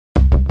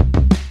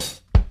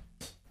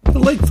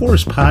Lake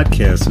Forest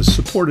Podcast is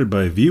supported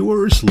by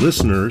viewers,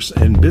 listeners,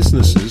 and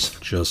businesses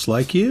just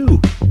like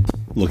you.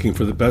 Looking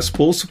for the best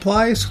pool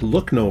supplies?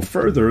 Look no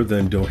further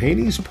than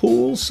Dohany's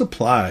Pool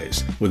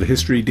Supplies. With a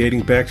history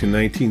dating back to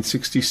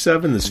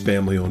 1967, this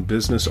family-owned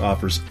business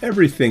offers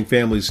everything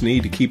families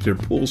need to keep their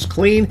pools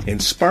clean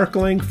and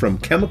sparkling, from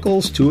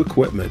chemicals to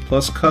equipment.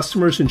 Plus,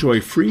 customers enjoy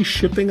free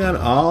shipping on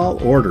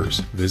all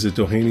orders. Visit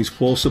Dohany's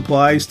Pool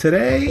Supplies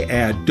today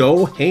at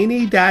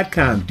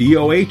doheny.com,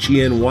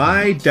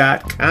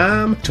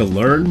 DOHENY.com, to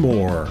learn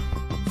more.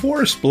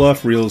 Forest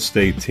Bluff Real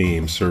Estate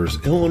Team serves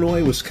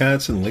Illinois,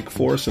 Wisconsin, Lake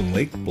Forest, and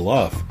Lake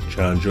Bluff.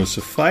 John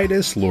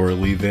Josephitis, Laura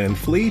Lee Van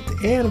Fleet,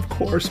 and of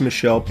course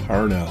Michelle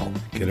Parnell.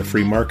 Get a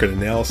free market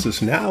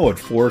analysis now at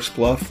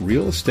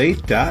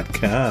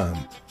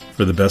forestbluffrealestate.com.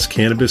 For the best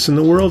cannabis in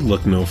the world,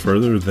 look no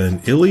further than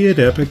Iliad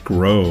Epic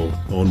Grow.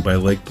 Owned by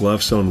Lake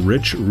Bluff's own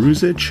Rich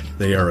Ruzich,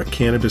 they are a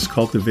cannabis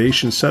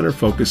cultivation center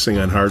focusing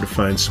on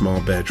hard-to-find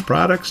small batch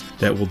products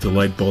that will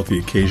delight both the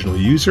occasional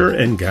user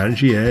and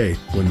ganjier.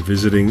 When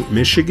visiting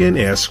Michigan,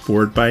 ask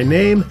for it by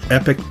name.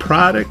 Epic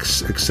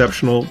Products,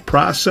 exceptional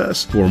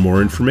process. For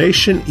more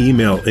information,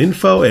 email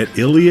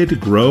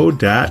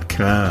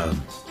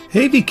info@iliadgrow.com.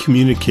 Havey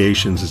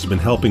Communications has been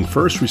helping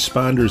first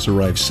responders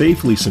arrive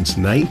safely since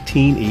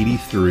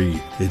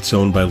 1983. It's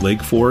owned by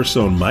Lake Forest's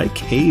own Mike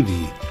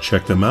Havey.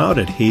 Check them out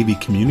at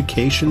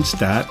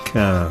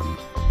haveycommunications.com.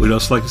 We'd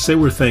also like to say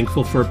we're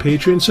thankful for our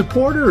Patreon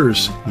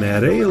supporters: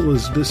 Matt A.,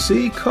 Elizabeth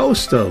C.,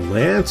 Costa,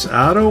 Lance,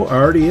 Otto,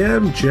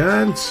 RDM,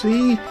 John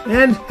C.,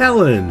 and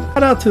Helen.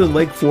 Shout out to the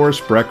Lake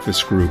Forest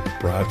Breakfast Group,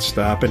 Broad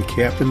Stop and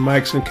Captain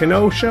Mike's in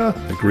Kenosha,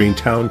 the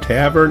Greentown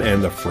Tavern,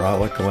 and the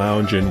Frolic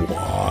Lounge in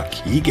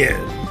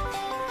Waukegan.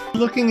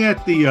 Looking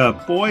at the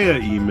FOIA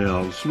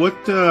emails, what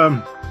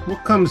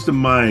comes to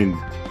mind?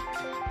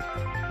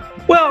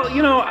 Well,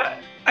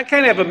 I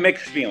kind of have a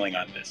mixed feeling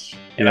on this.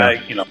 And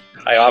I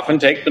often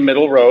take the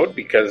middle road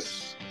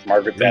because, as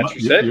Margaret Thatcher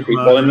said,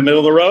 people in the middle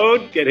of the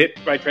road get hit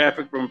by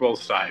traffic from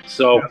both sides.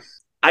 So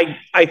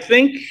I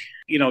think,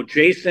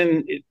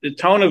 Jason, the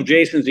tone of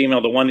Jason's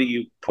email, the one that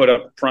you put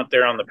up front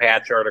there on the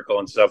Patch article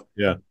and stuff.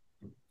 Yeah.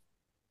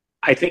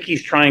 I think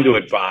he's trying to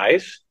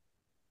advise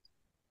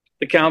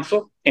the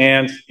council.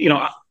 And,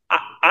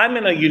 I'm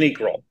in a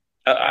unique role,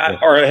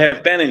 or I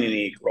have been in a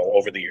unique role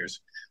over the years.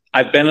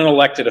 I've been an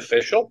elected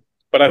official,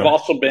 but I've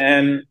also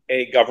been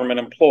a government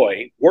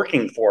employee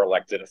working for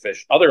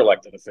other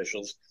elected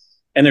officials.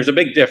 And there's a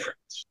big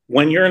difference.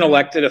 When you're an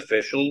elected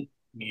official,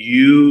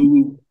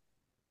 you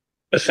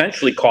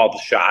essentially call the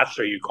shots,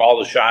 or you call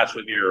the shots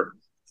with your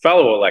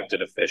fellow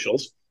elected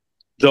officials,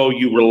 though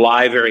you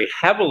rely very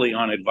heavily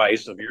on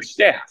advice of your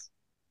staff.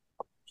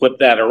 Flip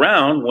that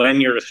around,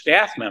 when you're a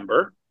staff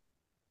member,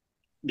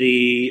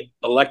 the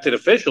elected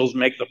officials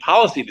make the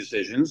policy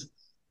decisions,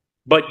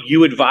 but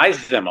you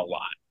advise them a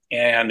lot.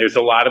 And there's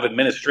a lot of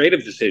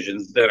administrative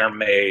decisions that are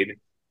made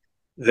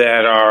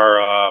that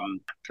are,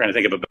 trying to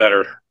think of a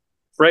better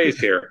phrase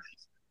here,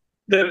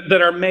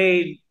 that are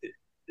made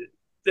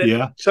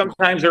that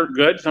sometimes are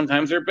good,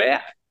 sometimes they're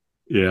bad.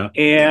 Yeah.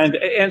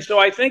 And so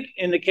I think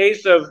in the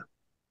case of,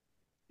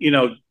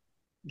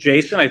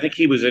 Jason, I think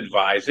he was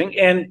advising,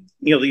 and,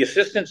 the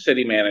assistant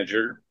city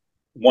manager,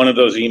 one of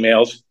those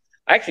emails,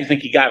 I actually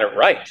think he got it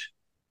right.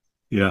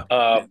 Yeah.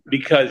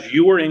 Because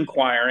you were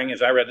inquiring,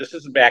 as I read, this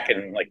is back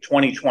in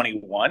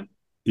 2021.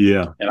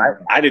 Yeah. And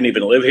I didn't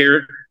even live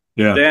here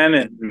then.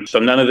 And so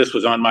none of this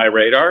was on my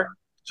radar.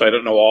 So I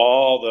don't know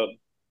all the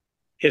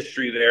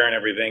history there and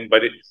everything,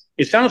 but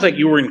it sounds like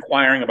you were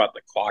inquiring about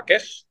the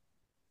caucus.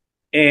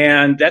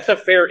 And that's a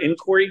fair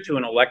inquiry to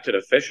an elected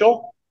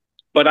official.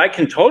 But I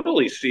can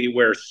totally see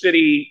where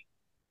the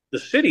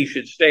city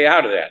should stay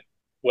out of that,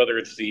 whether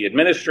it's the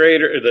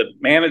administrator or the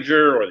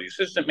manager or the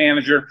assistant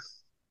manager.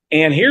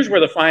 And here's where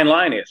the fine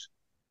line is.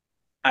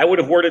 I would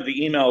have worded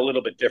the email a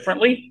little bit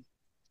differently,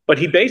 but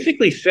he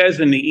basically says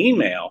in the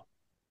email,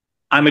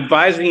 I'm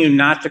advising you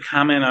not to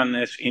comment on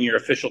this in your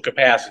official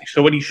capacity.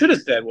 So what he should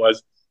have said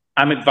was,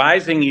 I'm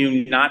advising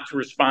you not to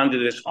respond to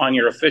this on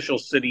your official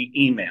city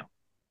email.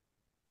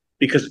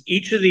 Because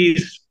each of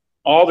these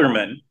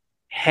aldermen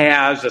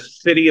has a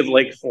City of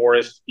Lake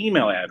Forest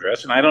email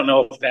address. And I don't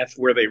know if that's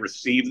where they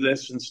receive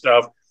this and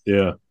stuff.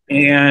 Yeah.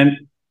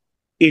 And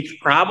it's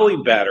probably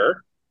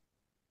better.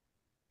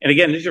 And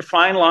again, these are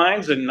fine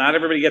lines, and not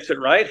everybody gets it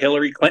right.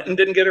 Hillary Clinton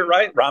didn't get it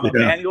right. Rahm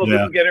Emanuel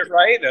didn't get it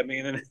right. I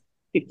mean,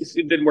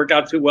 it didn't work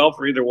out too well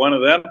for either one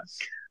of them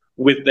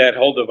with that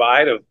whole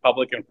divide of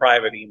public and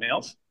private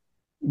emails.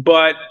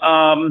 But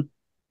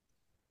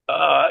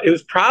it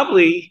was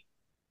probably,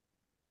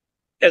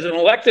 as an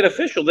elected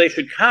official, they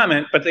should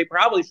comment, but they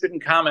probably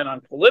shouldn't comment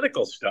on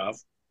political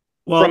stuff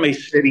from a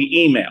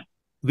city email.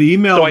 The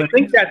email. So I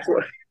think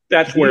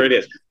that's where it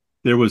is.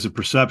 There was a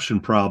perception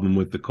problem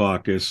with the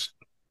caucus.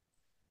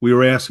 We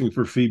were asking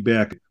for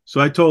feedback. So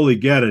I totally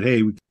get it.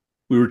 Hey,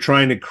 we were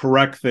trying to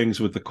correct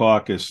things with the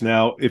caucus.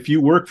 Now, if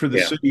you work for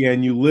the city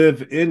and you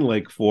live in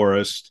Lake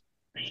Forest.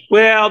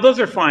 Well, those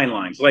are fine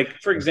lines. Like,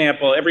 for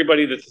example,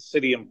 everybody that's a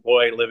city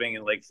employee living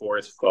in Lake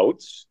Forest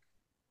votes.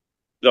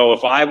 So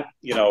if I,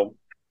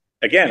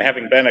 again,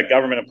 having been a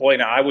government employee,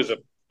 now I was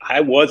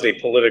a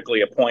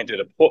politically appointed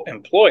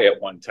employee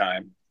at one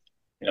time.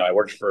 I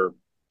worked for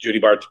Judy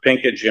Bart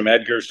Topinka, Jim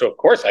Edgar, so of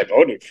course I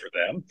voted for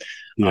them.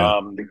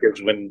 Yeah.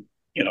 Because when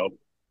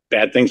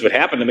bad things would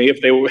happen to me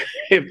if they were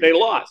if they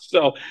lost.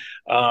 So,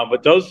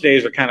 but those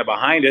days are kind of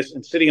behind us,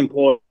 and city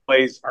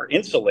employees are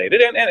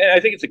insulated, and I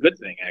think it's a good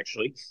thing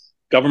actually.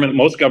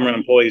 Most government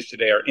employees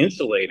today are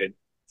insulated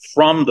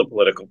from the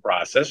political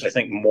process. I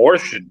think more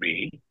should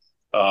be.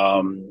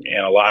 And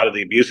a lot of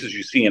the abuses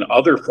you see in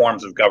other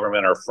forms of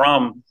government are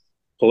from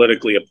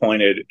politically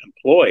appointed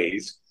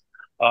employees.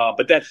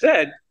 But that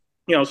said,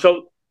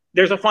 so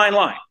there's a fine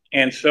line.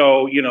 And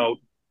so,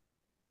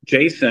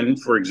 Jason,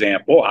 for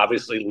example,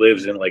 obviously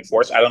lives in Lake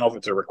Forest. I don't know if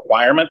it's a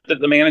requirement that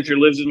the manager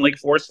lives in Lake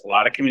Forest. A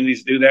lot of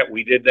communities do that.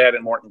 We did that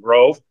in Morton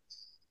Grove.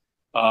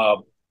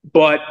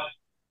 But,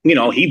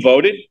 he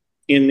voted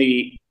in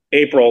the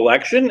April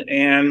election,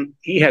 and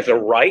he has a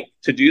right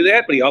to do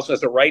that, but he also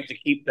has a right to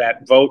keep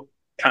that vote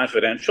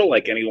confidential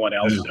like anyone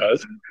else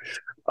does.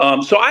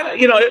 So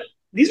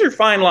these are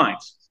fine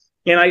lines.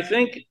 And I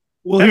think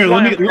I'm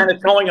kind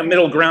of towing a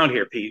middle ground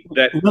here, Pete.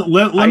 That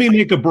let me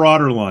make a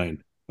broader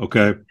line,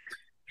 okay?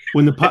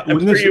 When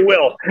you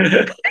will.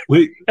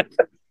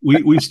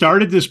 we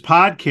started this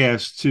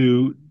podcast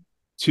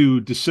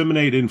to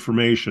disseminate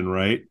information,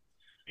 right?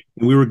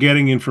 We were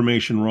getting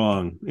information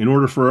wrong. In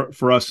order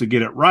for us to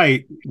get it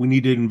right, we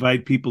need to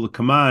invite people to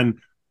come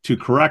on to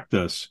correct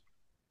us.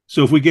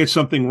 So if we get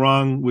something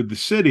wrong with the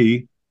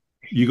city,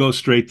 you go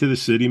straight to the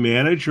city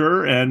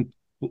manager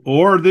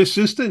or the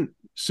assistant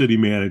city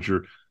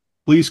manager.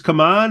 Please come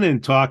on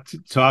and talk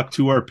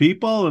to our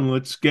people, and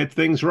let's get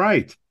things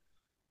right.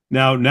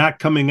 Now, not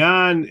coming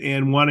on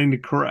and wanting to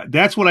correct,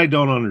 that's what I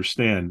don't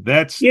understand.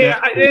 That's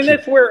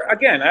where,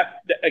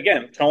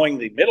 again, towing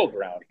the middle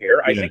ground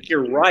here. I think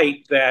you're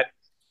right that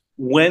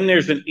when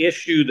there's an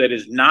issue that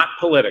is not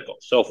political,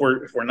 so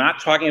if we're not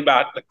talking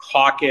about the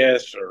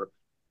caucus or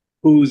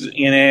who's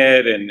in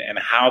it and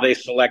how they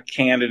select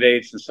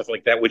candidates and stuff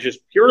like that, which is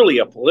purely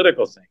a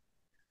political thing,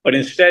 but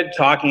instead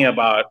talking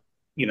about,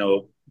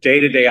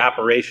 day-to-day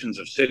operations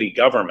of city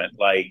government,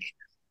 like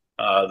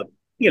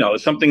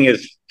something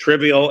as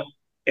trivial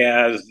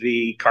as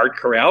the cart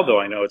corral, though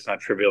I know it's not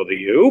trivial to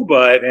you,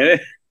 but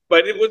it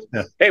was,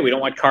 hey, we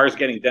don't want cars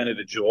getting dented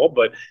at Jewel.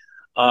 But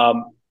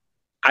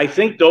I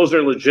think those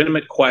are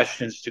legitimate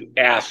questions to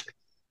ask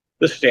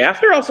the staff.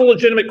 They're also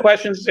legitimate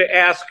questions to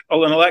ask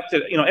an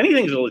elected,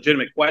 anything's a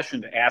legitimate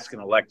question to ask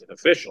an elected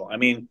official. I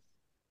mean,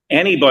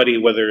 anybody,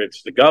 whether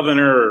it's the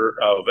governor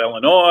of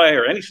Illinois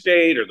or any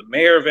state or the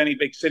mayor of any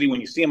big city,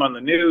 when you see them on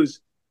the news,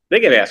 they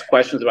get asked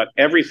questions about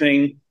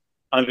everything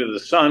under the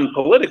sun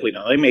politically.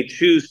 Now, they may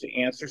choose to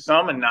answer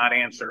some and not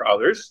answer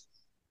others.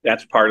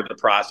 That's part of the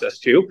process,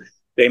 too.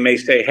 They may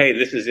say, hey,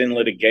 this is in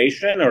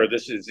litigation or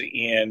this is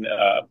in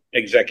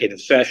executive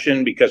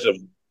session because of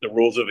the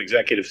rules of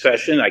executive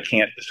session. I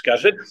can't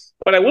discuss it.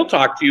 But I will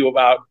talk to you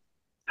about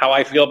how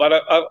I feel about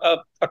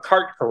a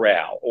cart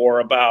corral or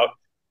about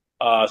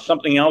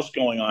something else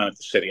going on at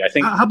the city. I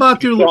think how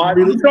about you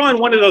saw in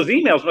one of those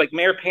emails, like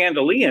Mayor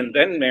Pandalian,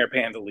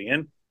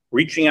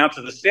 reaching out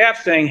to the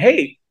staff saying,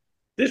 hey,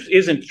 this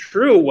isn't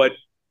true what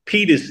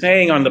Pete is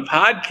saying on the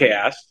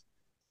podcast,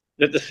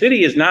 that the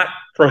city is not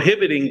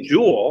prohibiting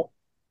Jewel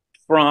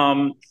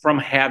from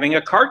having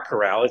a cart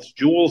corral. It's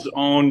Jewel's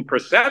own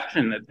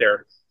perception that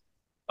they're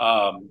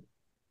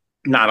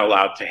not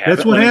allowed to have.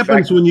 That's what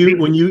happens when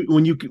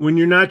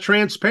you're not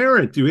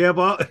transparent. You have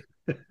all.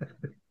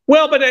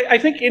 Well, but I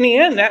think in the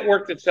end that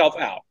worked itself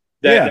out.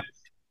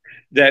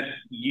 That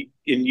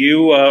you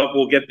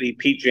will get the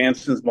Pete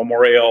Jansen's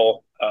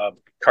Memorial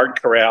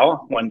cart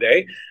corral one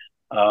day.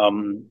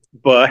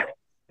 But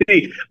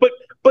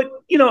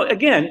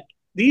again,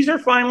 these are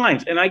fine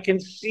lines, and I can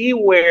see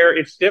where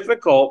it's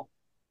difficult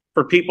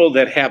for people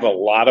that have a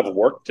lot of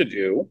work to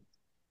do,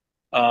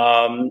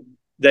 that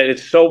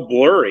it's so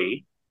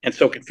blurry and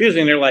so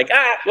confusing. They're like,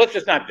 let's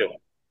just not do it.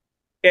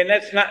 And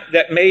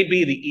that may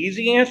be the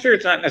easy answer.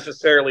 It's not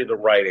necessarily the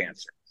right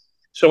answer.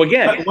 So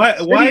again,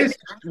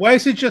 why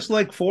is it just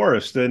Lake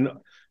Forest and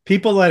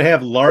people that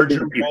have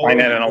larger? You find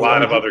that in a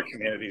lot of other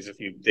communities if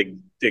you dig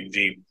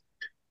deep.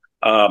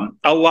 A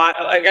lot.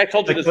 Like I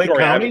told you this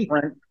story.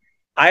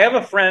 I have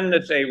a friend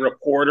that's a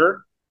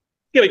reporter.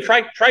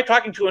 Try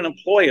talking to an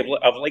employee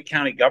of Lake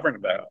County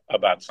government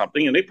about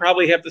something, and they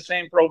probably have the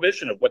same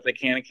prohibition of what they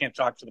can and can't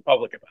talk to the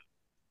public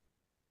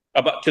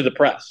about to the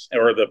press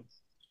or the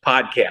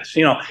podcast.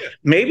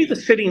 Maybe the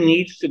city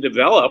needs to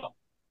develop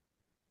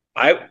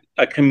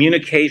a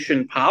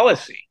communication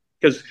policy,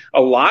 because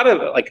a lot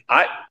of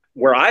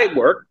where I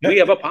work, we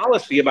have a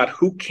policy about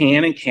who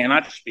can and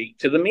cannot speak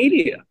to the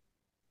media.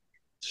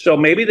 So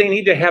maybe they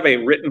need to have a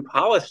written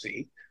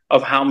policy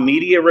of how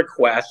media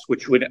requests,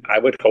 which I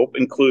would hope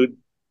include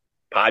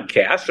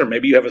podcasts, or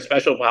maybe you have a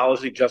special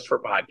policy just for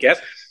podcasts.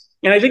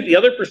 And I think the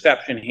other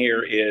perception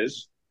here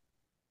is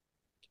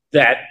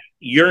that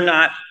you're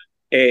not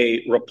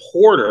a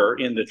reporter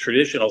in the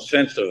traditional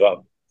sense of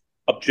an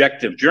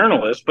objective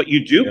journalist, but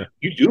you do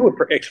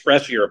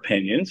express your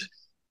opinions.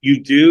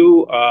 You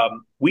do.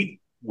 We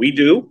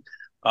do.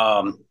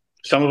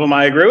 Some of them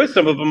I agree with,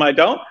 some of them I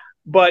don't,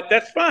 but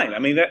that's fine. I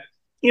mean that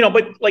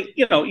but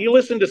you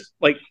listen to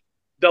like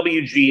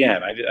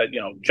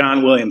WGN,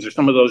 John Williams or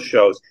some of those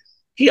shows.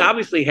 He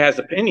obviously has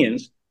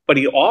opinions, but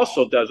he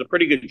also does a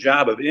pretty good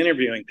job of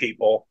interviewing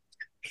people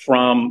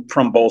from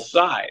both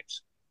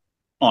sides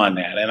on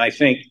that. And I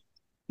think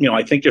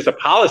there's a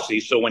policy.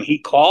 So when he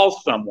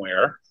calls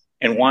somewhere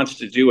and wants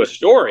to do a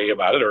story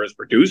about it, or his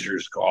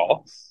producers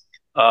call,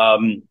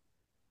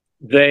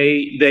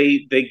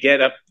 they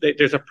get up.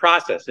 There's a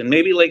process, and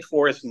maybe Lake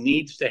Forest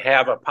needs to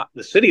have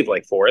the city of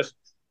Lake Forest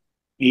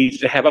needs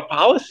to have a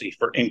policy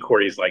for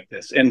inquiries like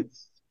this, and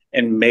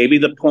maybe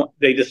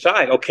they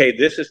decide, okay,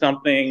 this is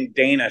something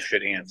Dana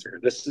should answer,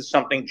 this is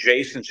something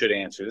Jason should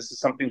answer, this is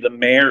something the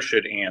mayor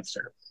should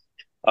answer,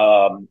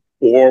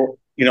 or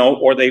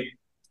they,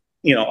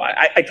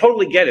 I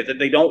totally get it that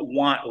they don't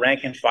want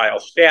rank and file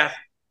staff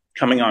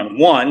coming on,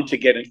 one, to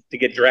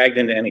get dragged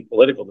into any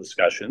political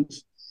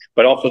discussions,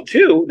 but also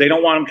two, they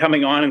don't want them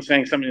coming on and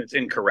saying something that's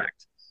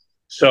incorrect.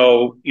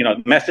 So,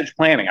 message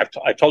planning.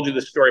 I've told you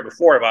this story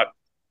before about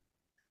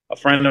a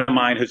friend of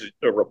mine who's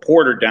a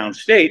reporter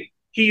downstate.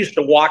 He used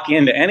to walk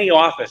into any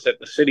office at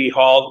the city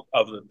hall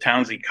of the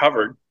towns he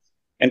covered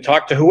and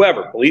talk to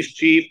whoever, police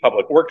chief,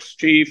 public works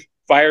chief,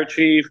 fire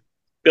chief,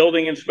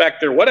 building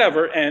inspector,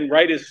 whatever, and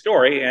write his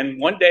story. And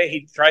one day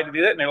he tried to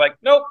do that, and they're like,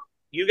 nope,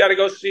 you got to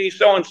go see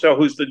so-and-so,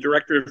 who's the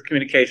director of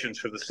communications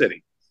for the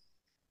city.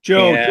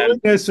 Joe,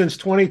 doing this since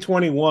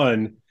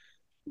 2021,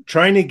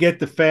 trying to get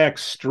the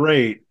facts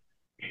straight.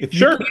 If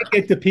you can't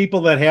get the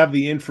people that have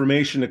the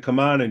information to come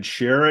on and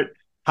share it,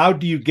 how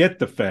do you get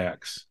the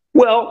facts?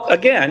 Well,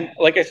 again,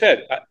 like I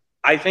said,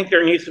 I think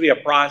there needs to be a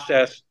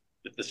process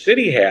that the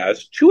city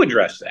has to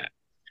address that.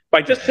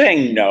 By just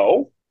saying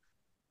no,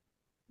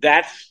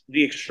 that's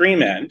the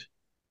extreme end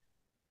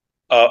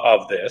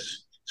of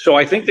this. So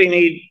I think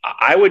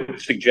I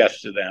would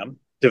suggest to them,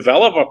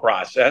 develop a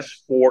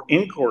process for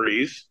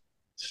inquiries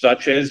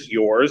such as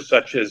yours,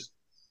 such as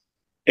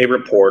a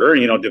reporter,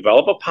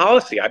 develop a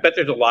policy. I bet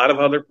there's a lot of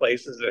other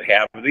places that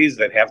have these,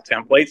 that have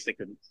templates. They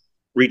could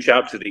reach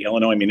out to the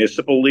Illinois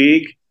Municipal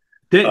League.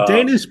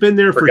 Dana's been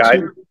there for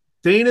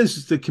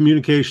Dana's the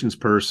communications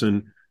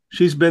person.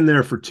 She's been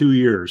there for 2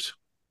 years.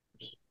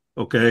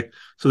 Okay.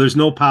 So there's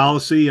no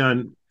policy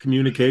on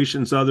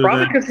communications other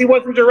probably than because he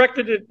wasn't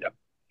directed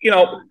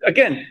to,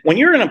 again, when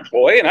you're an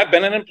employee, and I've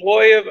been an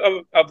employee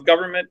of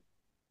government,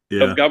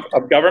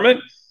 of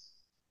government,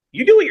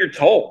 you do what you're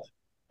told.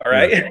 All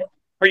right. Yeah.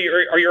 or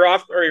you're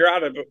off, or you're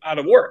out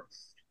of work.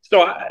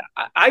 So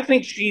I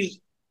think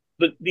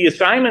the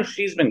assignments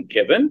she's been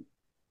given,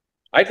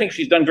 I think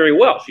she's done very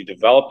well. She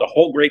developed a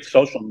whole great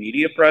social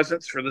media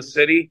presence for the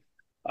city.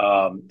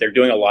 They're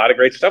doing a lot of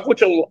great stuff,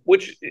 which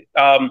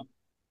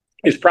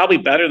is probably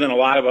better than a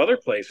lot of other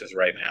places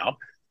right now.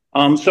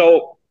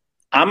 So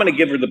I'm going to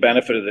give her the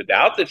benefit of the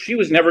doubt that she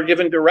was never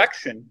given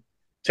direction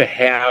to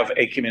have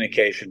a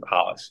communication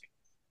policy.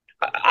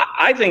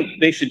 I think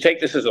they should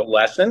take this as a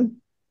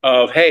lesson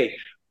of, hey,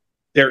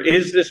 there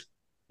is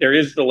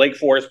the Lake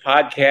Forest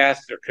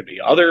podcast. There could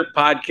be other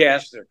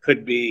podcasts. There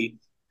could be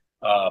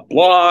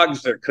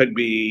blogs. There could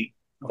be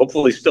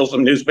hopefully still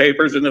some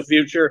newspapers in the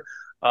future.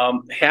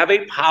 Have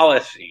a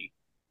policy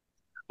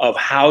of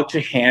how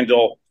to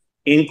handle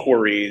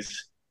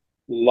inquiries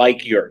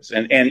like yours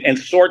and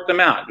sort them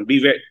out. And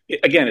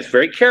it's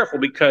very careful,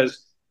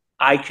 because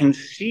I can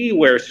see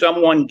where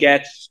someone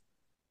gets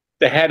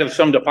the head of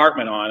some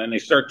department on and they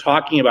start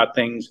talking about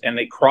things and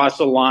they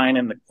cross a line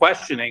in the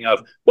questioning of,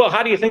 well,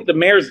 how do you think the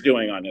mayor's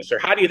doing on this? Or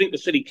how do you think the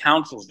city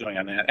council's doing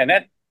on that? And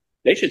that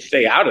they should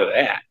stay out of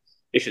that.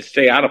 They should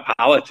stay out of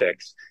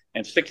politics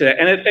and stick to that.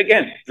 And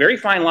again, very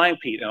fine line,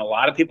 Pete. And a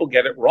lot of people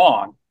get it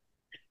wrong,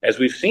 as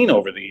we've seen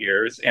over the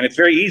years. And it's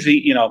very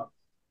easy.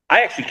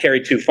 I actually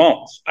carry two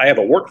phones. I have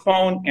a work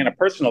phone and a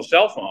personal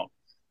cell phone.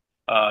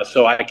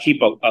 So I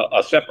keep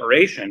a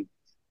separation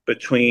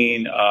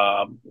between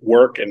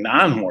work and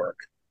non-work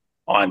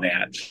on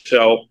that.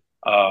 So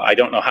I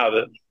don't know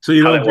how So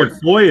you don't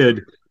get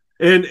FOIA'd.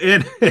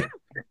 And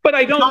but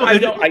I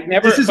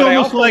never. This is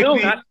almost like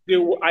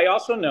I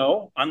also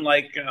know,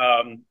 unlike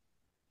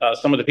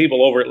some of the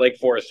people over at Lake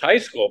Forest High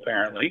School,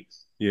 apparently,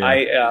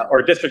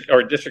 or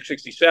District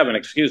 67,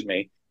 excuse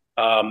me,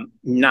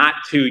 not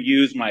to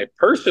use my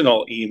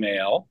personal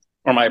email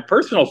or my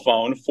personal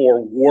phone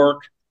for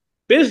work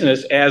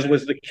business, as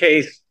was the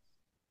case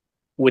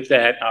with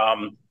that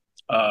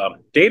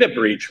data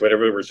breach,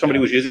 whatever, where somebody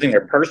was using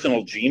their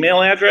personal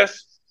Gmail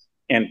address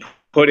and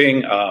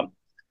putting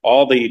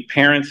all the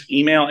parents'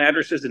 email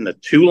addresses in the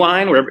to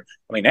line. Wherever,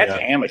 that's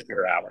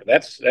amateur hour.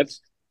 That's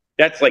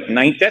like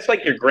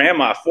your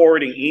grandma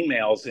forwarding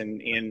emails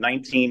in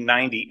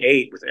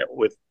 1998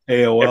 with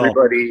AOL.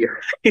 Everybody.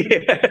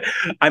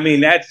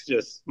 That's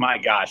just, my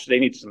gosh, they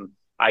need some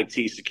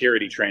IT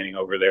security training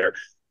over there.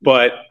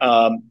 But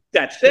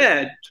that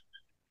said,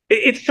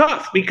 it's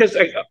tough because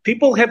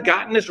people have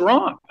gotten this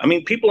wrong.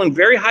 People in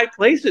very high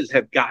places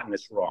have gotten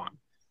this wrong.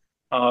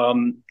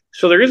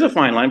 So there is a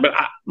fine line, but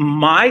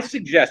my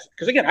suggestion,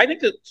 because again, I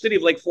think the city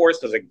of Lake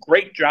Forest does a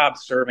great job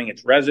serving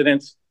its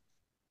residents.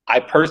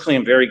 I personally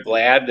am very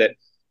glad that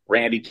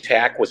Randy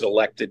Tack was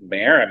elected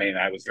mayor. I mean,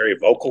 I was very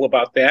vocal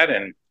about that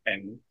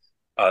and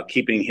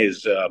keeping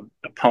his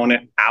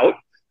opponent out.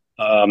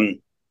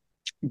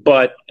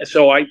 But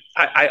so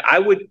I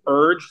would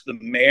urge the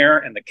mayor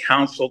and the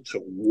council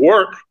to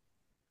work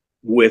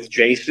with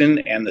Jason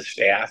and the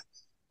staff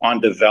on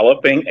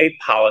developing a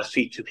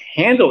policy to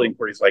handle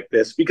inquiries like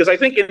this. Because I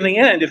think in the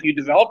end, if you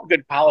develop a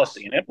good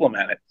policy and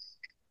implement it,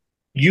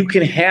 you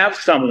can have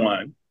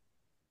someone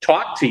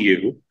talk to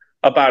you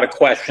about a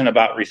question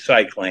about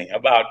recycling,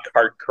 about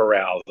cart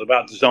corrals,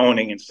 about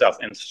zoning and stuff,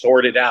 and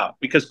sort it out.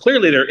 Because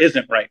clearly there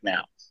isn't right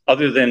now,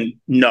 other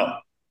than no.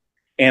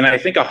 And I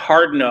think a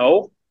hard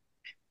no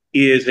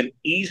is an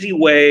easy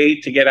way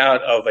to get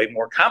out of a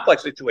more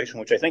complex situation,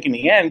 which I think in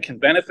the end can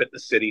benefit the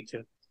city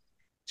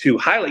to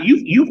highlight.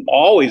 You've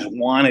always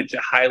wanted to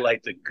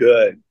highlight the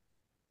good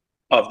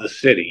of the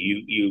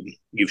city.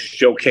 You've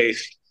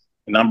showcased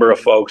a number of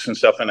folks and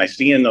stuff, and I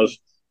see in those,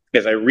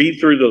 as I read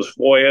through those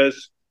FOIAs,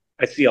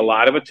 I see a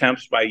lot of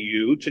attempts by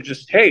you to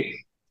just, hey,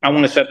 I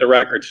want to set the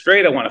record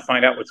straight. I want to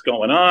find out what's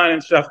going on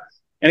and stuff.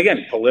 And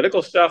again,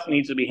 political stuff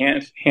needs to be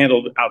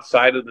handled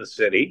outside of the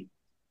city.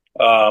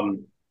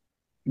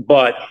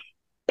 But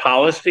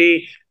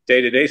policy,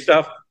 day-to-day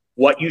stuff,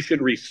 what you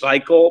should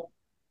recycle,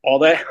 all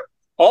that,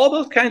 all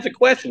those kinds of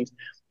questions,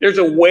 there's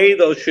a way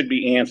those should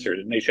be answered,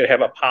 and they should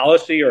have a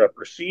policy or a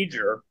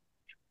procedure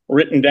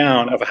written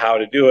down of how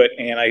to do it.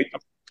 And I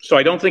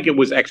don't think it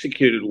was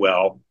executed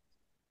well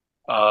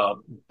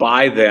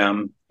by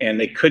them, and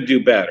they could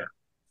do better.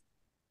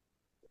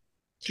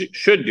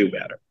 Should do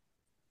better.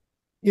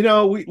 You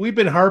know, we've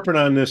been harping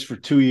on this for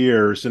 2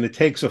 years, and it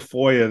takes a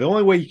FOIA. The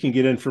only way you can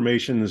get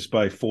information is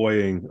by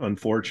FOIAing,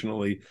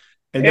 unfortunately.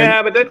 And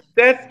but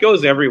that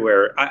goes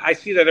everywhere. I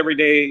see that every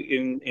day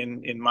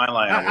in my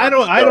line. I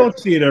don't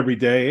see it every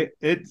day.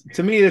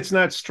 To me, it's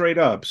not straight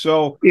up.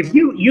 So if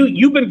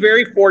you've been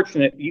very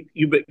fortunate,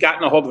 you've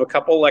gotten a hold of a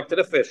couple elected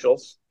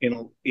officials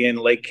in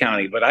Lake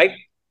County, but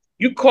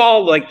you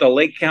call like the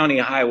Lake County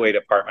Highway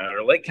Department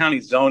or Lake County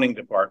Zoning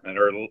Department,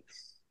 or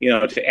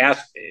to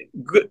ask.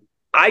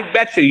 I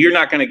bet you're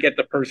not going to get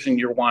the person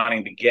you're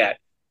wanting to get,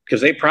 because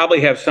they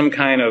probably have some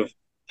kind of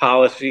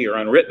policy or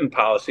unwritten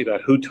policy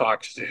about who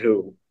talks to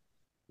who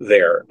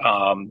there.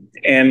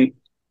 And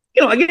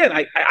again,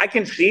 I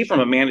can see from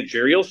a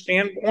managerial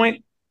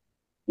standpoint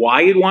why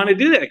you'd want to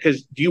do that,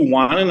 because do you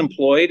want an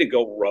employee to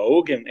go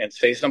rogue and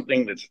say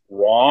something that's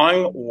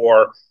wrong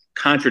or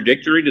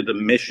contradictory to the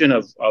mission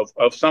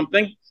of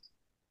something?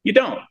 You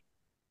don't.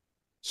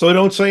 So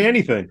don't say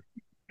anything.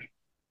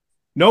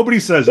 Nobody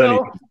says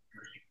anything.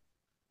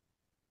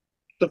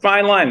 It's a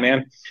fine line,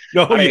 man.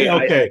 No,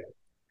 okay.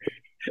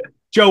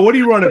 Joe, what are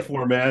you running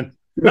for, man?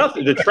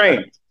 Nothing. The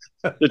train.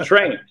 The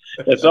train.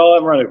 That's all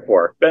I'm running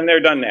for. Been there,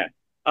 done that.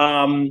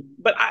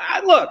 But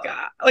I look,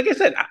 like I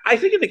said, I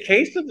think in the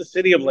case of the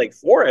city of Lake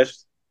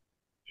Forest,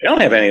 they don't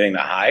have anything to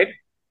hide.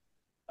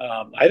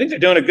 I think they're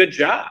doing a good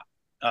job.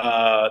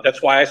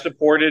 That's why I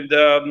supported,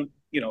 staying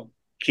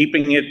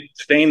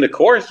the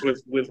course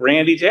with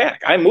Randy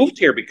Tack. I moved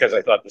here because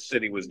I thought the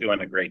city was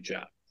doing a great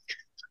job.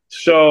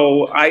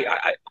 So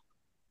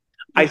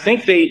I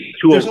think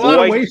there's a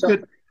lot of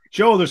wasted.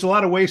 Joe, there's a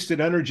lot of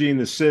wasted energy in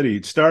the city.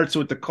 It starts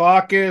with the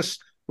caucus.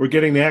 We're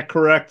getting that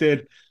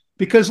corrected.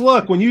 Because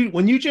look, when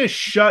you just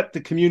shut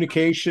the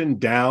communication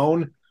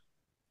down,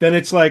 then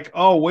it's like,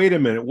 oh, wait a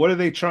minute, what are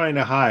they trying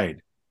to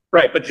hide?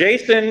 Right, but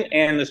Jason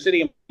and the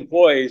city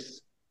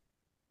employees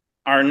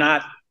are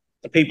not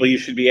the people you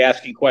should be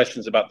asking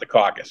questions about the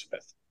caucus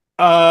with.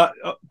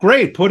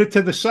 Great, put it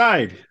to the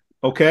side.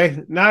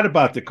 Okay, not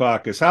about the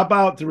caucus. How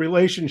about the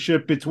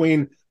relationship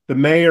between the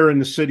mayor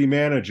and the city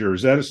manager?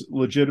 Is that a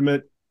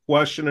legitimate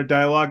question or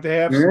dialogue to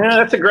have? Yeah,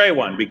 that's a great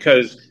one,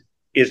 because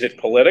is it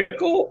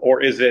political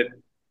or is it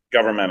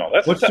governmental?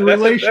 What's the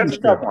relationship? That's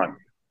a tough one.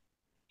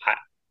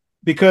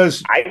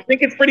 Because I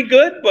think it's pretty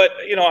good, but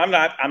I'm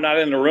not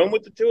in the room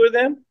with the two of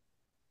them.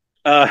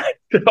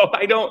 So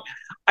I don't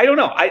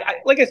know. I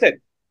like I said,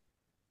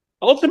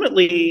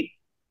 ultimately,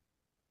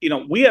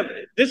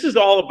 this is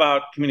all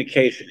about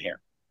communication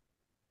here.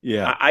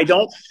 Yeah. I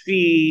don't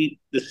see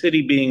the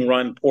city being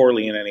run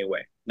poorly in any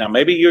way. Now,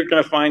 maybe you're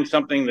going to find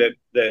something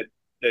that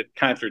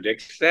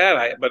contradicts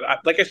that. But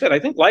like I said, I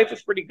think life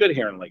is pretty good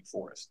here in Lake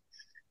Forest.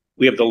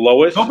 We have the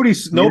lowest.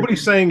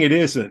 Nobody's saying it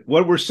isn't.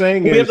 What we're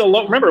saying is,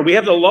 remember, we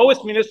have the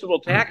lowest municipal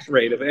tax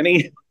rate of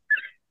any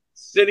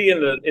city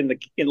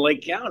in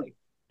Lake County.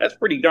 That's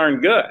pretty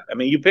darn good. I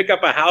mean, you pick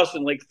up a house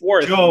in Lake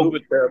Forest, and move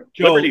it to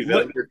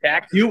Libertyville, your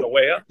taxes go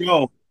way up.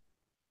 Joe,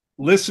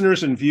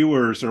 listeners and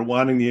viewers are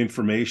wanting the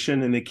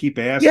information, and they keep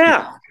asking.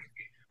 Yeah,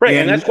 right,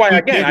 and that's why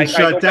again I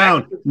shut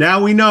down.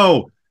 Now we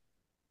know.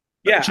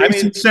 Yeah,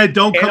 Jason said,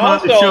 "Don't come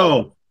on the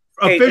show."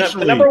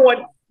 Officially,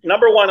 the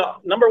number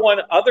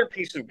one other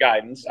piece of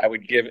guidance I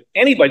would give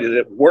anybody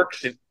that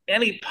works in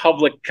any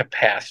public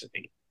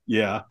capacity,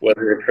 yeah,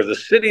 whether it's for the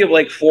city of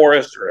Lake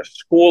Forest or a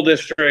school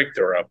district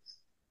or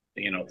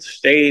the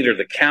state or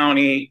the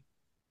county,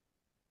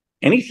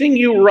 anything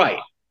you write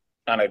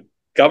on a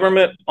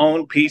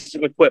government-owned piece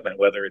of equipment,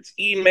 whether it's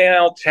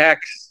email,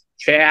 text,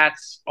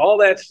 chats, all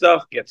that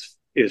stuff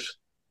is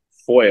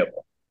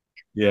foilable.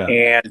 Yeah.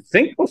 And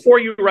think before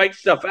you write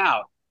stuff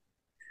out.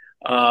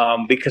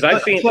 Because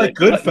I've seen like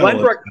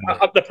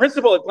Glenbrook, the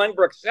principal at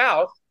Glenbrook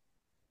South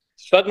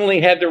suddenly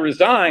had to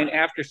resign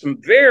after some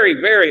very,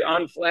 very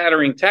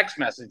unflattering text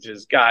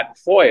messages got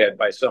FOIA'd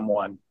by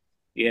someone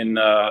in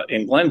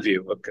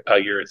Glenview a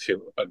year or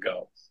two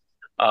ago.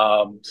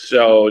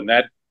 So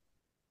that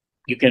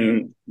you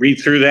can read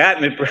through that,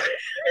 and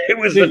it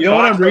was the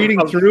what I'm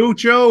reading through,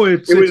 Joe.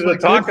 It was the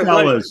talk of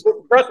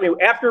trust me.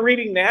 After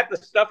reading that, the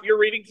stuff you're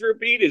reading through,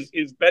 Pete,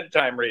 is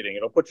bedtime reading.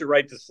 It'll put you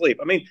right to sleep.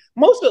 I mean,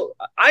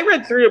 I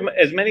read through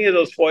as many of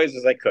those FOIAs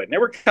as I could. And there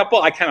were a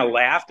couple I kind of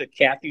laughed at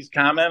Kathy's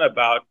comment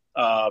about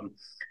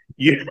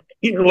you're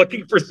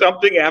looking for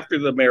something after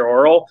the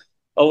mayoral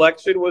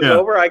election was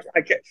over. I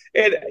can't,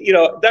 and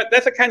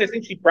that's the kind of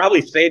thing she'd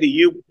probably say to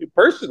you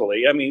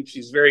personally. I mean,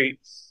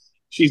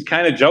 she's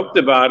kind of joked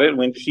about it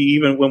when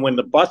when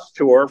the bus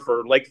tour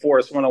for Lake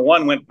Forest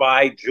 101 went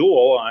by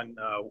Jewel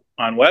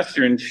on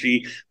Western,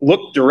 she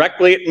looked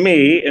directly at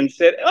me and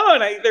said, "Oh,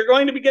 and they're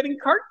going to be getting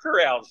cart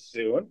corrals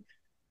soon."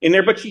 In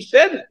there, but she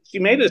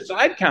made a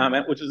side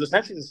comment, which is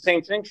essentially the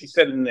same thing she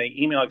said in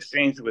the email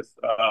exchange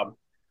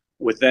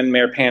with then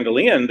Mayor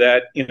Pandelian,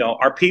 that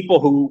our people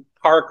who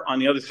park on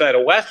the other side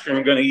of Western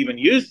are going to even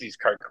use these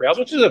cart corrals,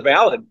 which is a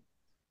valid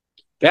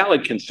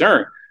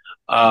concern.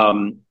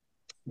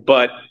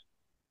 But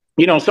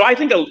so I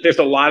think there's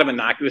a lot of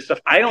innocuous stuff.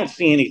 I don't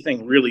see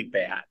anything really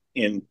bad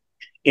in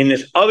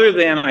this, other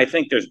than I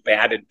think there's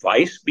bad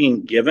advice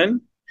being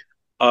given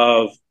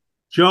of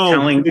Joe.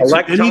 let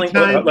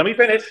me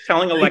finish.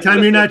 Telling elected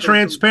anytime you're not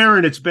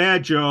transparent, it's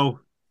bad, Joe.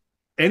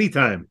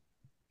 Anytime.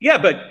 Yeah,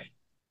 but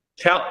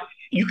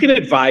you can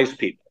advise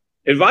people.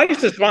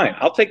 Advice is fine.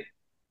 I'll take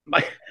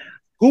my.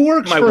 Who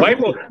works? My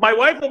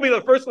wife will be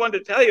the first one to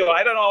tell you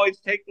I don't always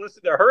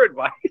listen to her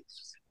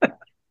advice.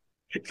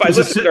 If I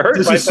listen to her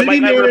advice, I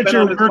might never have been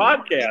on this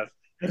podcast.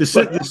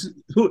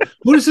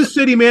 Who does the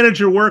city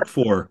manager work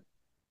for?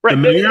 Right.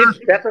 The mayor?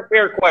 That's a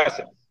fair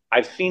question.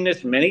 I've seen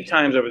this many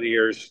times over the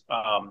years,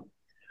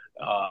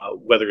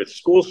 whether it's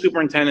school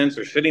superintendents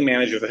or city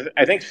managers.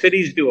 I think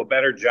cities do a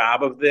better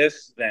job of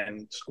this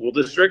than school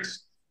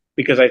districts,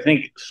 because I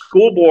think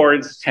school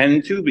boards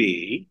tend to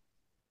be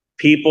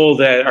people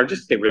that are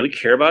they really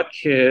care about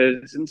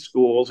kids and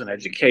schools and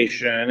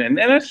education. And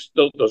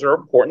those are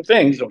important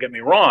things, don't get me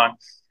wrong.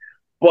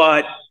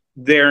 But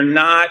they're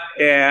not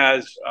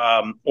as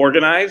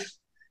organized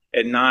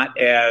and not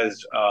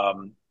as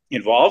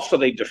involved, so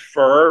they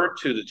defer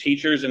to the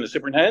teachers and the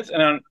superintendents.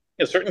 And on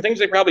certain things,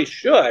 they probably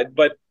should,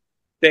 but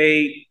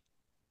they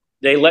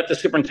let the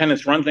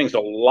superintendents run things a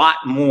lot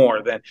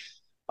more than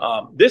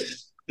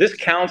this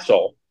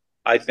council.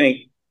 I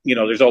think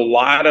there's a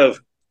lot of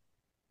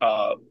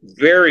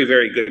very,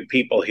 very good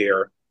people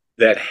here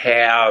that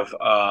have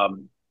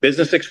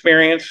business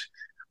experience.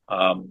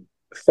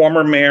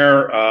 Former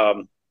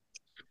Mayor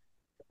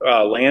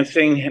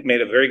Lansing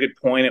made a very good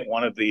point at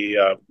one of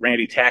the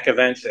Randy Tack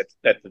events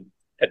at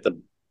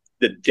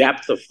the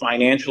depth of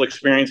financial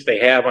experience they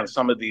have on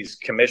some of these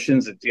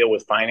commissions that deal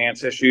with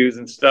finance issues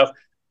and stuff.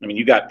 I mean,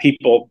 you got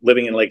people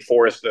living in Lake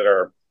Forest that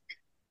are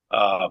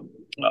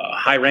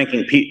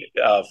high-ranking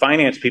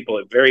finance people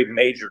at very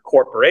major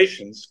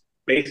corporations,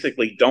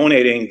 basically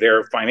donating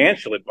their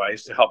financial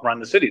advice to help run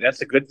the city.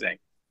 That's a good thing.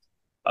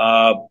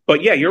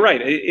 But yeah, you're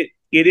right.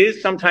 It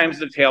is sometimes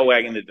the tail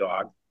wagging the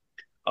dog.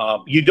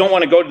 You don't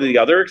want to go to the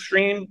other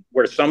extreme,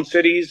 where some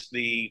cities,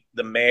 the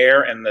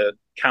mayor and the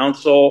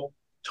council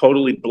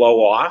totally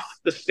blow off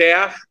the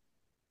staff,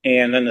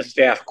 and then the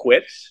staff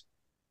quits,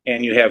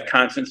 and you have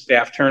constant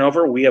staff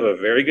turnover. We have a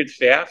very good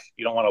staff.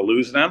 You don't want to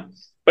lose them.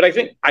 But I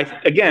think,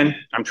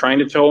 I'm trying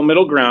to toe a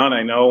middle ground.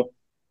 I know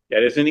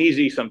that isn't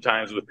easy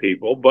sometimes with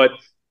people, but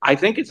I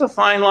think it's a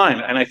fine line,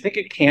 and I think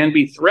it can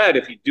be thread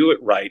if you do it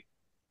right.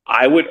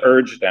 I would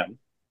urge them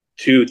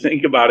to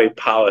think about a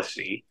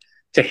policy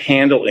to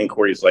handle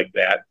inquiries like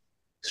that,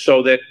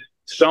 so that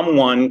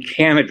someone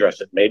can address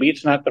it. Maybe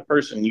it's not the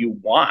person you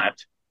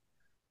want,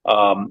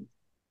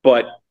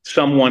 but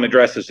someone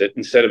addresses it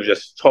instead of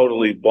just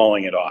totally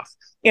blowing it off.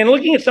 And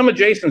looking at some of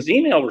Jason's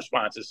email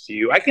responses to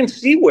you, I can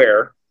see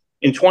where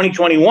in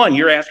 2021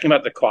 you're asking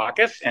about the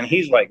caucus, and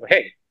he's like,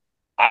 "Hey,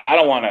 I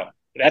don't want to.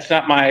 That's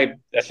not my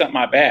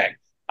bag.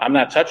 I'm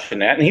not touching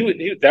that."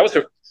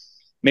 And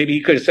maybe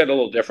he could have said it a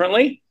little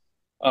differently,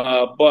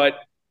 but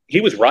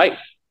he was right.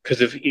 Because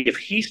if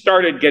he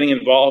started getting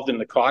involved in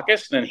the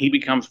caucus, then he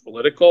becomes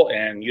political,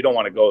 and you don't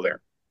want to go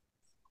there.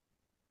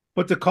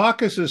 But the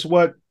caucus is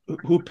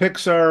who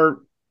picks our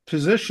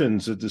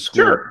positions at the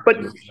school. Sure, but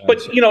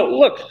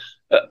look,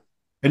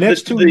 and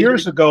that's 2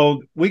 years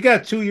ago. We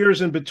got 2 years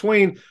in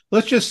between.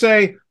 Let's just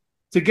say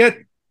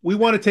we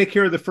want to take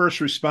care of the first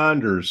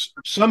responders.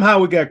 Somehow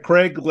we got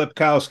Craig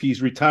Lepkowski.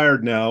 He's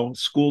retired now,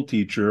 school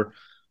teacher.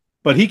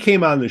 But he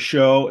came on the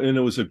show, and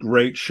it was a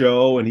great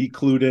show, and he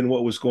clued in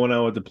what was going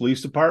on with the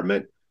police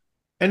department.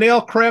 and they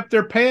all crap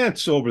their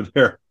pants over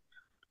there.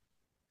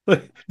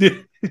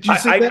 Did you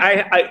see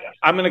that?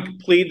 I'm going to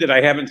plead that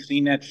I haven't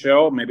seen that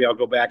show. Maybe I'll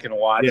go back and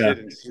watch Yeah, it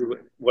and see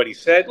what he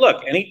said.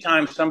 Look,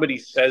 anytime somebody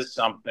says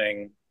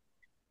something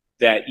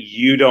that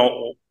you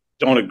don't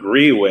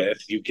agree with,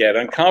 you get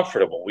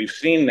uncomfortable. We've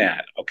seen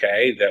that.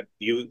 Okay,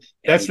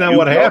 that's not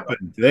what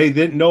happened. They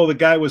didn't know the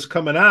guy was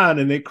coming on,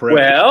 and they crapped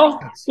their Well,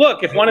 pants.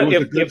 look, If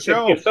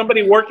if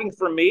somebody working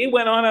for me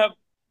went on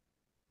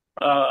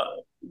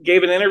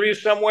gave an interview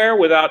somewhere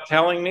without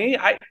telling me,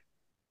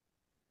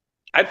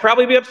 I'd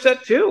probably be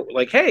upset too.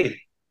 Like, hey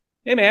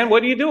man,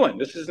 what are you doing?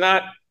 This is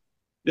not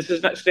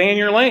stay in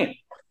your lane.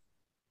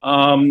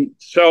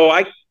 So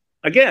I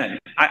get.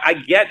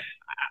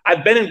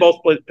 I've been in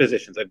both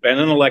positions. I've been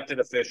an elected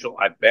official.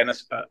 I've been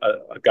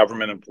a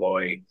government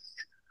employee.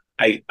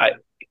 I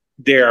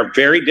there are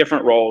very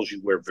different roles. You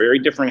wear very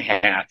different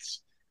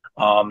hats,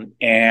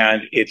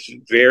 and it's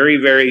very,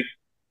 very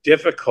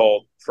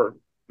difficult for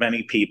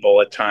many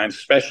people at times,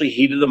 especially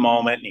heat of the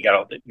moment. And you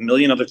got a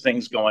million other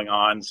things going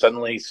on.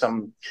 Suddenly,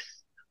 somebody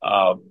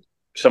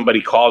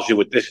calls you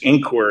with this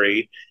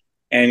inquiry,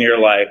 and you're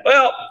like,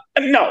 "Well,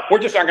 no, we're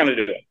just not going to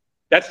do it."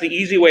 That's the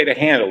easy way to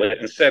handle it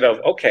instead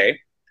of, okay,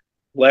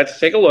 let's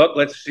take a look.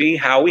 Let's see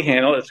how we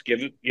handle it. Let's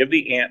give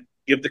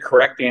the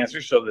correct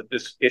answer so that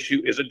this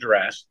issue is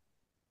addressed.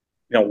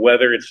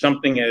 Whether it's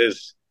something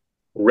as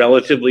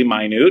relatively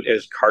minute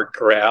as cart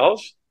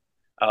corrals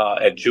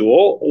at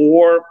Jewel,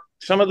 or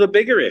some of the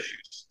bigger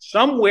issues.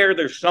 Somewhere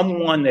there's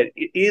someone that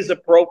is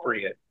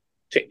appropriate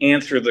to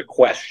answer the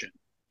question.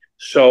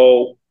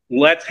 So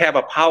let's have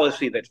a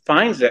policy that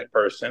finds that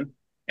person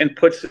and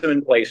puts them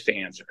in place to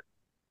answer.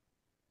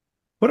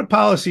 Put a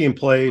policy in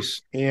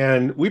place,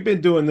 and we've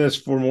been doing this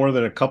for more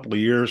than a couple of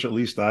years, at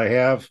least I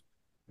have,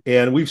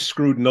 and we've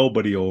screwed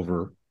nobody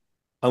over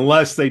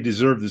unless they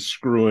deserve the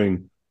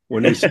screwing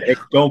when they say, hey,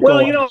 don't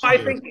well, go. I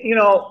think,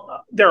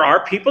 there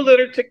are people that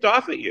are ticked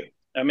off at you.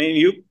 I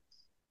mean,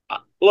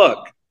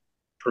 look,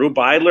 Prue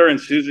Beidler and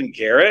Susan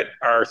Garrett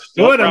are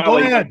still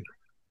probably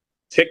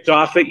ticked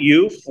off at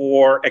you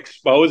for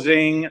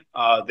exposing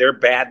their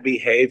bad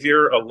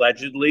behavior,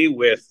 allegedly,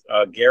 with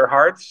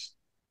Gerhardt's.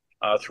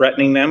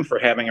 Threatening them for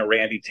having a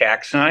Randy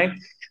tax sign.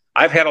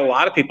 I've had a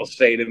lot of people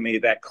say to me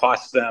that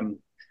cost them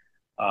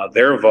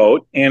their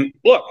vote. And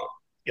look,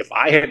 if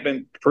I had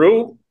been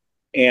Prue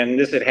and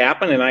this had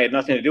happened and I had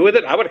nothing to do with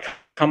it, I would have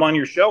come on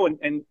your show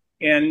and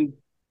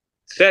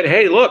said,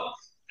 hey, look,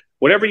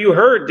 whatever you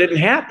heard didn't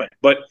happen.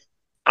 But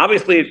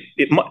obviously,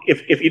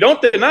 if you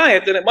don't deny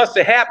it, then it must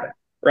have happened,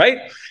 right?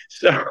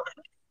 So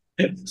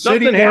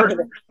something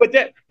happened.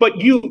 But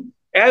you,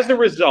 as a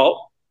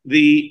result,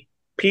 the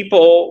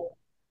people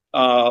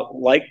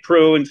like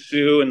Prue and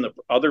Sue and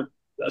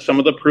some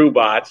of the Prue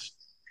bots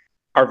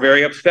are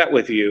very upset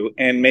with you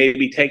and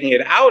maybe taking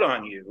it out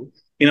on you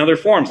in other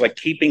forms, like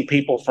keeping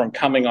people from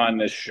coming on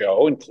this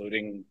show,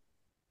 including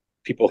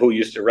people who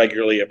used to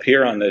regularly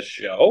appear on this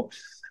show.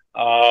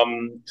 Yeah,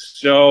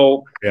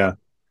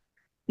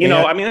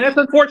 I mean, that's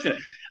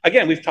unfortunate.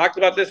 Again, we've talked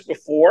about this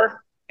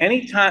before.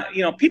 Anytime,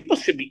 people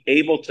should be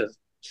able to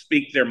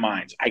speak their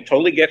minds. I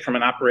totally get from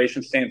an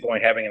operations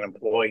standpoint, having an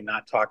employee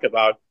not talk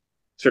about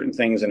certain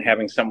things and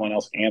having someone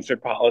else answer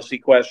policy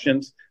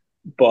questions.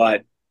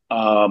 But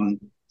if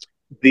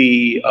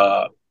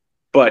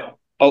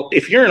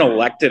you're an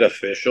elected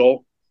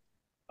official,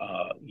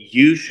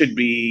 you should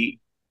be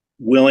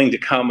willing to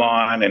come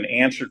on and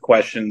answer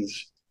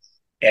questions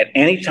at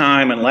any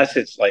time, unless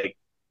it's like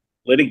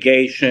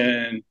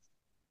litigation,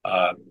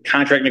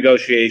 contract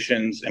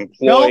negotiations,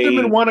 employee.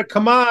 Aldermen want to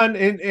come on,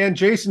 and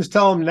Jason's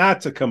telling them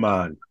not to come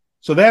on.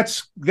 So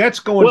that's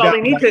going. Well,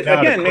 they need to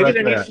again. Maybe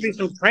there needs to be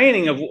some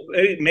training of.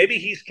 Maybe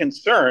he's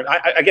concerned.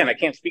 I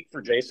can't speak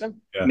for Jason.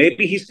 Yeah.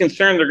 Maybe he's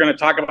concerned they're going to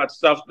talk about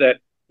stuff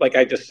that, like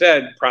I just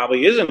said,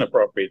 probably isn't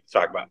appropriate to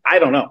talk about. I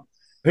don't know.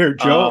 Here,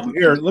 Joe.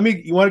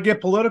 You want to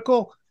get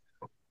political?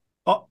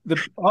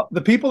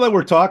 The people that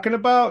we're talking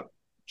about,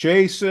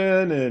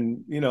 Jason,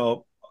 and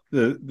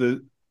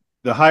the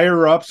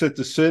higher ups at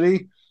the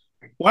city.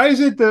 Why is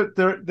it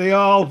that they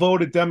all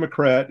voted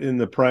Democrat in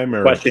the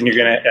primary?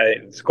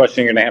 It's a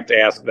question you're gonna have to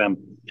ask them.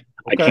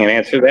 Okay. I can't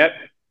answer that.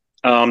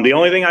 The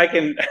only thing I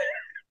can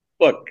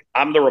look,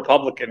 I'm the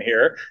Republican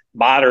here,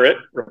 moderate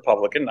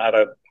Republican, not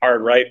a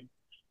hard right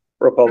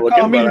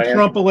Republican. I mean,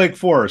 Trump of Lake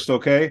Forest.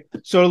 Okay,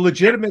 so a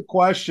legitimate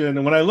question.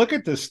 And when I look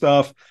at this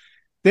stuff,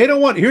 they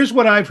don't want. Here's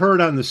what I've heard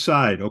on the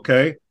side.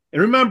 Okay,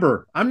 and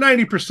remember, I'm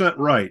 90%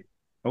 right.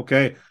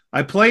 Okay,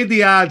 I played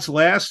the odds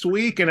last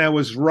week, and I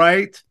was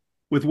right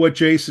with what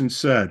Jason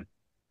said.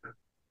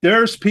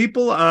 There's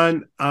people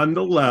on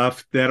the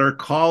left that are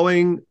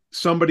calling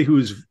somebody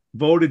who's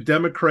voted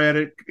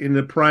Democratic in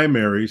the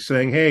primary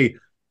saying, hey,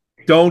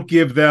 don't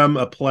give them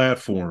a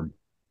platform.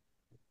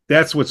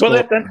 That's what's going on.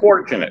 That's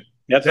unfortunate.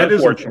 That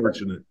is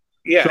unfortunate.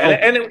 Yeah, so,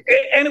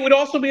 and it would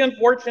also be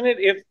unfortunate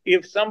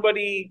if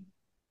somebody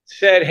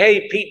said,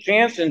 hey, Pete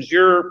Janssens,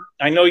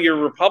 I know you're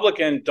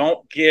Republican,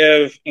 don't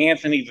give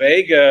Anthony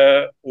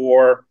Vega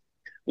or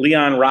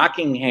Leon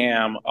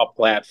Rockingham a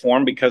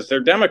platform because they're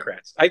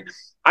Democrats.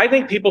 I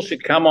think people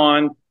should come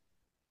on,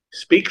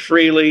 speak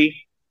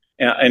freely,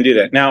 and do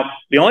that. Now,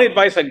 the only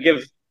advice I'd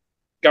give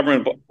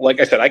government, like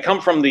I said, I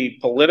come from the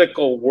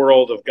political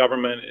world of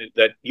government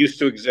that used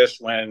to exist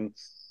when,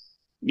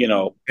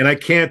 and I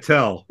can't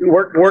tell. You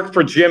work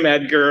for Jim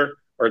Edgar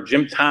or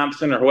Jim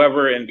Thompson or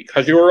whoever, and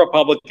because you were a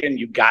Republican,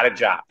 you got a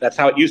job. That's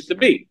how it used to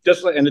be.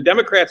 And the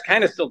Democrats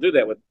kind of still do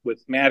that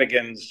with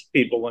Madigan's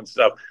people and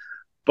stuff,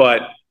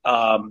 but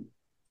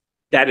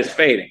that is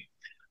fading.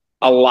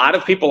 A lot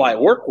of people I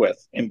work with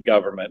in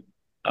government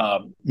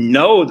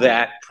know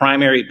that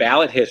primary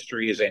ballot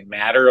history is a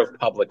matter of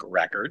public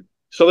record,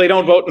 so they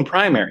don't vote in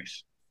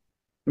primaries.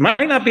 It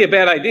might not be a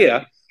bad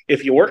idea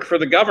if you work for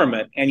the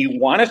government and you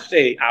want to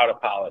stay out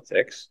of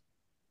politics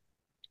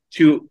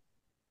to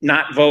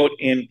not vote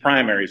in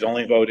primaries,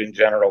 only vote in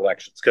general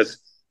elections. Because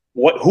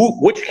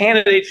which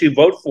candidates you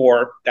vote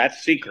for,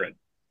 that's secret.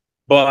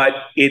 But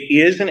it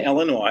is in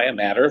Illinois a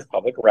matter of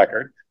public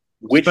record.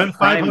 Which spend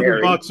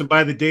 $500 and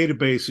buy the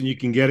database, and you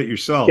can get it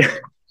yourself.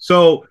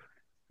 So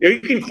you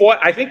can.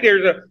 I think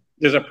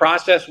there's a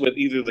process with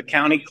either the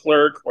county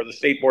clerk or the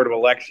state board of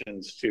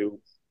elections to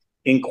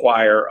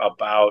inquire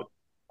about.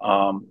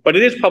 But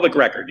it is public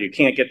record. You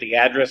can't get the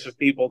address of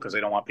people because they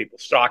don't want people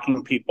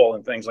stalking people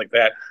and things like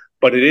that.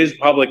 But it is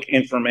public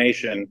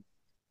information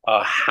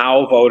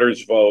how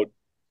voters vote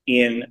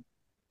in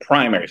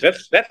primaries.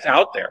 That's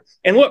out there.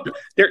 And look,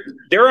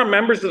 there are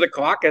members of the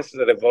caucus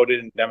that have voted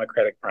in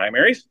Democratic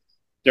primaries.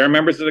 There are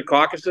members of the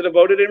caucus that have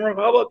voted in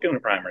Republican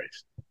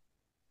primaries.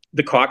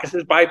 The caucus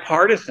is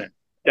bipartisan.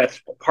 That's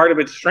part of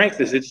its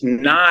strength. Is it's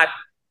not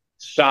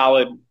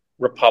solid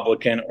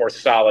Republican or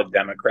solid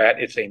Democrat.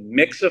 It's a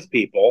mix of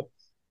people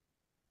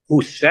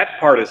who set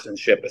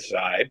partisanship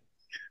aside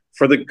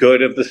for the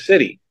good of the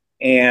city.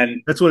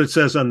 And that's what it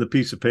says on the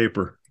piece of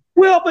paper.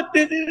 Well, but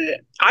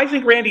I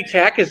think Randy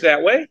Tack is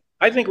that way.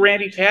 I think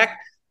Randy Tack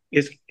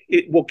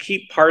will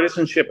keep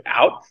partisanship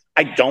out.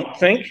 I don't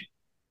think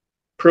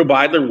Prue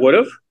Beidler would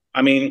have.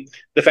 I mean,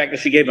 the fact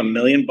that she gave $1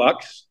 million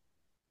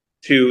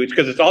it's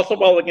because it's also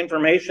public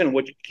information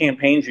which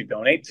campaigns you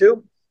donate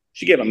to.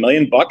 She gave $1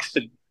 million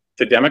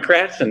to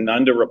Democrats and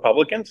none to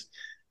Republicans.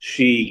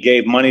 She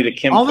gave money to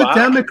Kim All Foxx.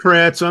 The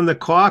Democrats on the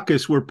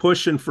caucus were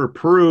pushing for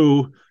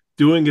Prue,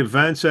 doing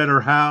events at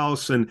her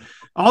house, and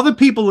all the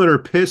people that are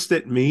pissed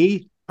at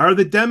me are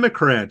the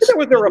Democrats.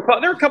 There are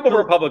a couple of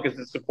Republicans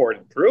that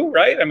supported Prue,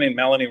 right? I mean,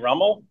 Melanie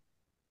Rummel.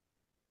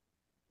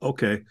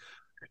 Okay.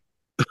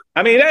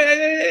 I mean,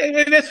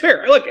 that's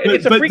fair. Look,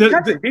 it's a free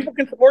country. People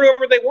can support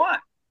whoever they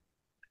want.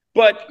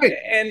 But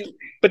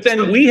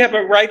then we have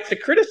a right to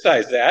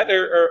criticize that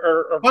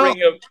or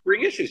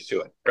bring issues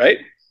to it, right?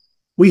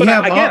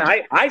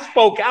 I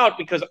spoke out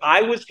because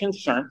I was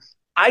concerned.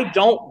 I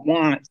don't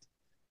want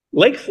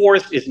Lake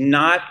Forest is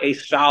not a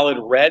solid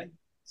red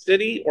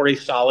city or a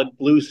solid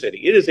blue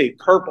city. It is a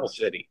purple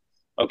city.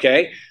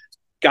 Okay,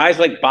 guys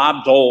like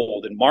Bob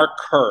Dole and Mark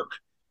Kirk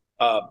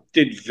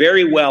did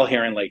very well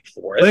here in Lake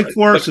Forest. Lake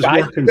Forest is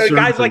more concerned.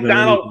 Guys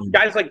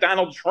like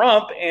Donald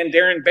Trump and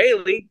Darren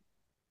Bailey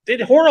did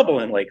horrible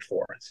in Lake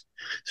Forest.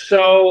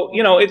 So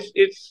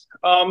it's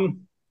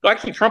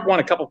actually Trump won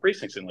a couple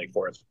precincts in Lake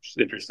Forest, which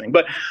is interesting.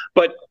 But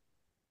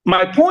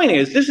my point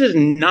is, this is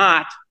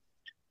not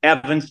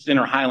Evanston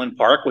or Highland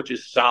Park, which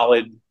is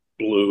solid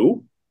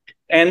blue,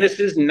 and this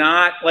is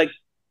not like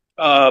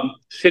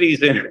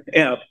cities in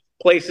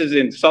places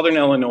in Southern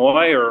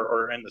Illinois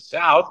or in the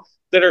South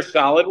that are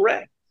solid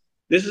red.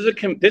 This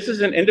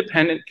is an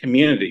independent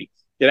community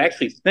that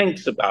actually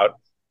thinks about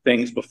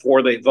things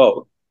before they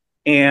vote.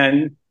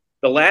 And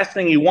the last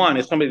thing you want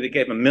is somebody that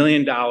gave $1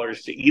 million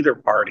to either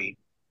party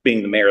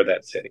being the mayor of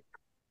that city.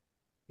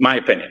 My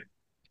opinion.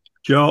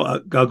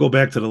 Joe, I'll go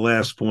back to the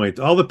last point.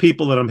 All the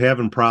people that I'm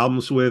having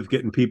problems with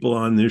getting people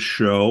on this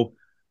show,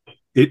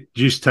 it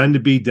just tend to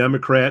be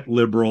Democrat,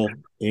 liberal,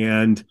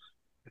 and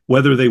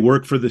whether they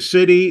work for the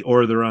city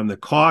or they're on the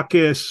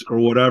caucus or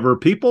whatever,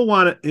 people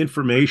want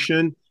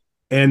information,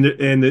 and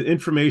the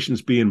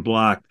information's being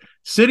blocked.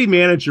 City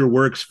manager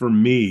works for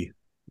me.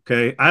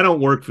 Okay, I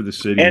don't work for the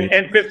city,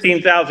 and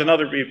 15,000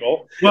 other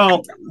people.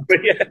 Well,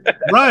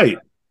 right.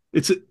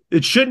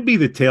 It shouldn't be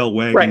the tail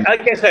wagging. Right.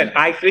 Like I said,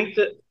 I think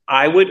that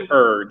I would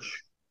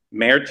urge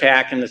Mayor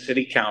Tack and the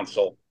city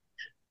council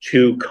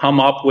to come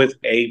up with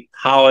a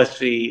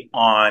policy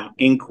on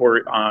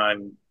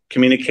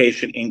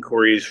communication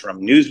inquiries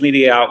from news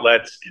media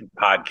outlets and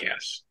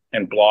podcasts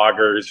and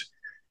bloggers,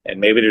 and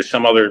maybe there's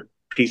some other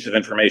piece of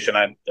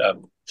information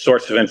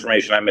source of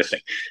information I'm missing.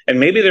 And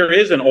maybe there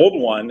is an old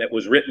one that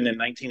was written in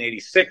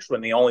 1986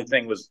 when the only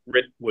thing was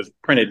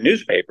printed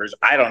newspapers.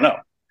 I don't know.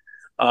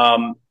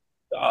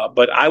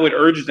 But I would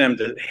urge them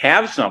to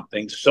have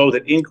something so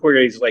that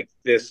inquiries like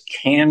this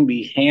can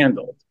be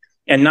handled,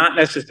 and not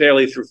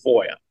necessarily through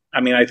FOIA.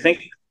 I mean, I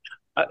think,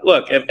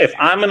 look, if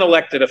I'm an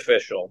elected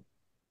official,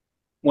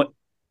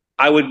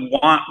 I would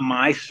want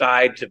my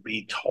side to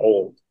be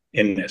told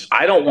in this.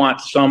 I don't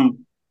want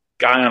some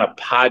guy on a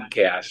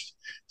podcast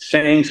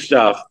saying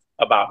stuff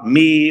about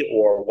me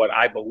or what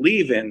I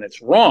believe in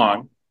that's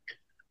wrong.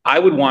 I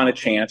would want a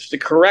chance to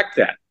correct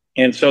that.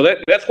 And so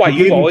that's why I gave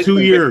you've him always 2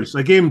 years.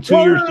 I gave him 2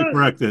 years to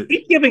correct it.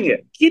 Keep giving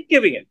it. Keep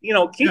giving it.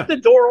 Keep the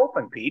door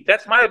open, Pete.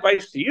 That's my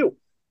advice to you.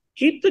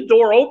 Keep the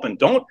door open.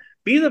 Don't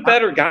be the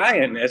better guy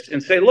in this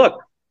and say,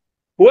 look,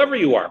 whoever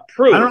you are,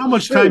 prove. I don't know how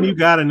much time you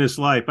got in this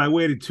life. I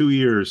waited 2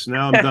 years.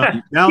 Now I'm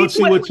done. Now let's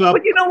see what's up.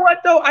 But you know what,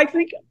 though? I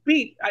think,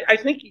 Pete, I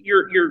think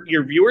your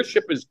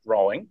viewership is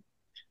growing.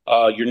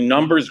 Your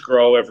numbers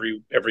grow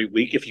every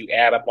week if you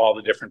add up all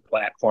the different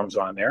platforms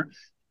on there.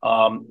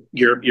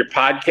 Your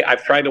podcast.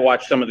 I've tried to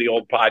watch some of the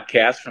old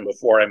podcasts from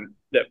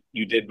that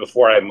you did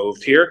before I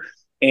moved here,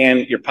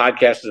 and your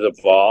podcast has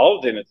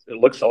evolved, and it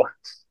looks so.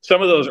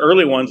 Some of those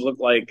early ones look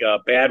like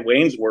bad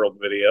Wayne's World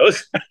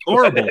videos.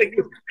 Horrible.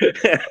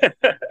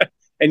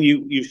 And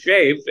you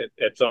shaved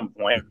at some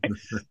point.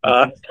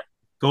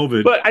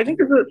 COVID. But I think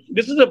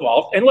this has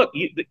evolved. And look,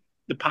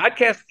 the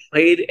podcast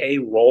played a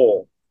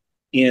role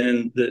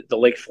in the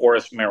Lake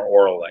Forest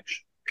mayoral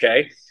election.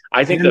 Okay,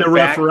 I think the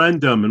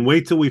referendum, and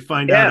wait till we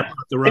find out about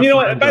the referendum. And you know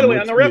what? By the way,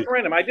 on the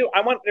referendum,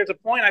 there's a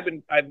point I've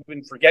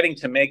been forgetting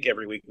to make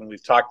every week when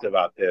we've talked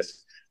about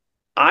this.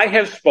 I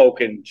have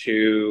spoken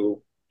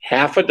to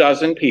half a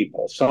dozen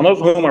people, some of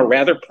whom are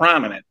rather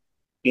prominent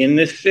in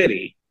this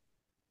city,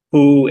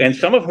 and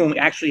some of whom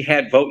actually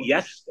had vote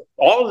yes.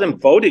 All of them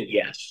voted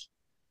yes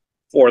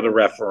for the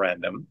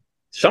referendum.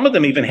 Some of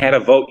them even had a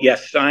vote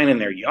yes sign in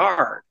their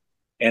yard.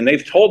 And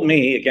they've told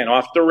me, again,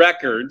 off the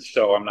record,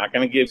 so I'm not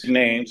going to give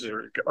names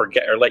or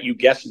let you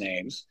guess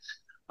names.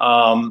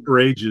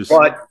 Courageous.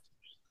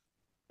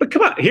 But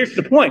come on, here's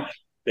the point.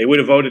 They would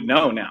have voted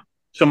no now.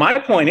 So my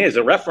point is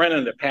a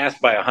referendum that passed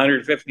by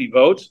 150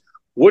 votes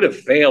would have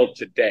failed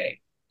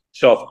today.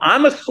 So if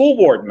I'm a school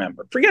board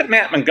member, forget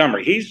Matt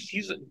Montgomery.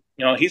 He's a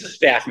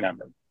staff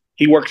member.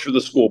 He works for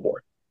the school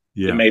board.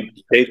 Yeah.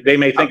 They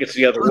may think it's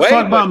the other way. Let's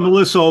talk about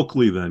Melissa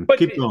Oakley then.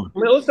 Keep going.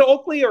 Melissa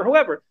Oakley or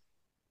whoever.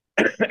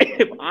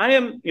 If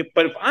I'm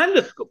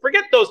the school,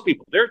 forget those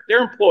people.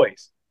 They're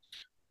employees.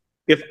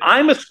 If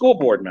I'm a school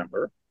board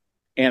member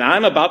and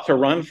I'm about to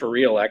run for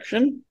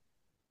re-election,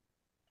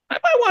 I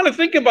might want to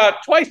think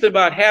twice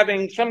about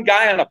having some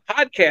guy on a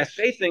podcast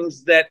say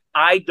things that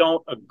I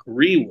don't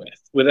agree with,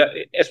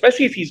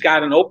 especially if he's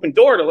got an open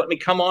door to let me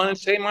come on and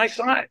say my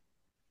side.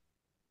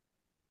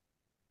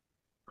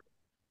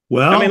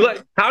 Well, I mean,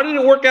 look, how did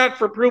it work out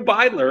for Prue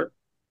Beidler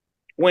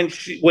when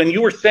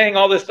you were saying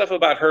all this stuff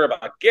about her,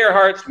 about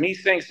Gerhardt's, me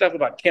saying stuff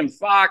about Kim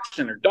Fox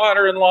and her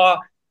daughter-in-law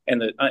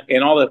and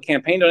all the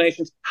campaign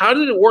donations? How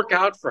did it work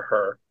out for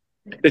her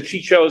that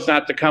she chose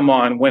not to come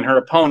on when her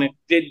opponent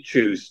did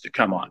choose to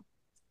come on?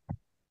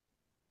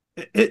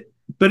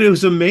 But it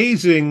was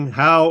amazing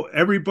how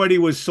everybody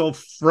was so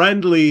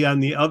friendly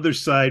on the other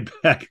side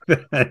back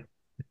then.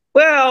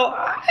 Well,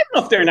 I don't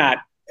know if they're not.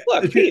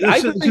 Look, Pete,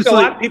 I think a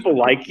lot of people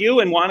like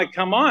you and want to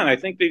come on. I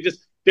think they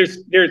just there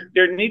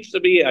needs to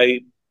be a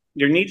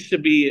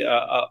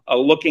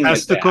looking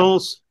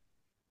testicles.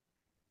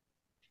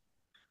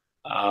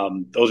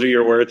 Those are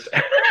your words.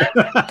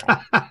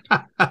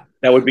 That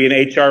would be an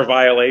HR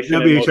violation.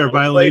 That'd be HR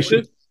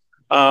violation.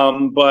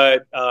 Well,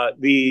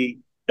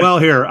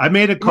 here I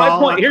made a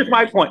call. Here's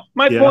my point.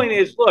 My point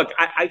is, look,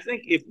 I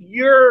think if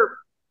you're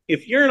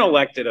an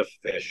elected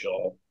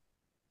official,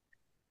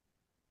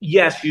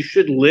 yes, you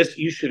should list.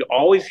 You should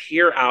always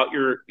hear out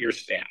your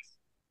staff.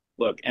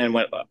 Look, and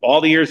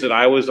all the years that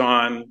I was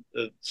on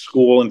the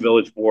school and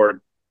village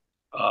board,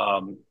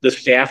 the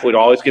staff would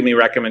always give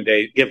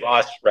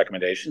us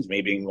recommendations,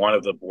 me being one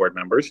of the board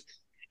members.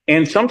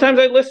 And sometimes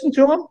I listened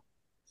to them,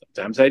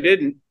 sometimes I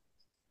didn't.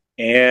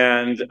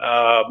 And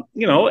the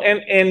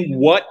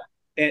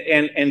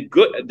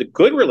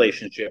good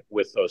relationship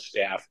with those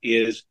staff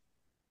is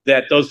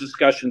that those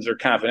discussions are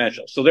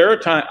confidential. So there are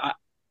times,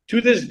 to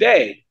this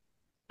day,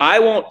 I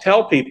won't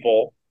tell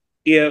people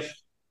if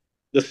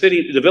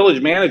the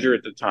village manager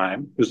at the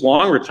time, who's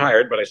long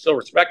retired, but I still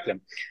respect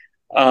him,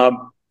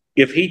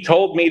 if he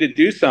told me to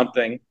do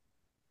something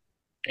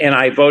and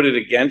I voted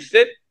against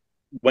it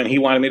when he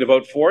wanted me to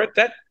vote for it,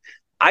 that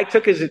I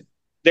took I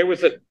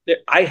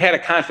had a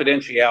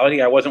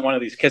confidentiality. I wasn't one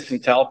of these kiss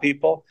and tell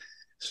people.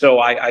 So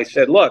I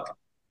said, look,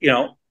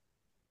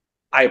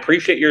 I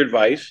appreciate your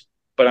advice,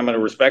 but I'm going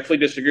to respectfully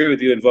disagree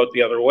with you and vote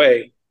the other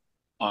way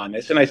on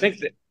this. And I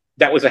think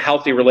that was a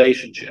healthy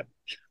relationship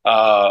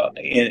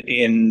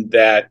in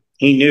that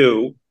he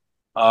knew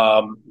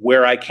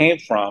where I came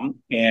from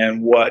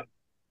and what.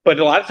 But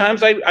a lot of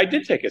times I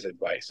did take his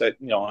advice.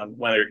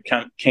 When it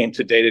came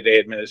to day-to-day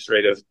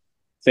administrative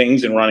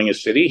things and running a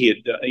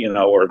city,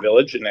 or a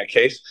village in that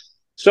case.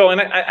 So,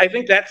 and I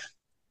think that's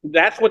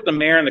what the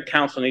mayor and the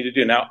council need to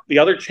do. Now, the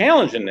other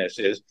challenge in this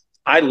is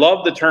I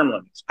love the term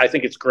limits. I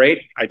think it's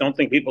great. I don't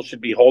think people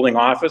should be holding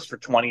office for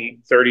 20,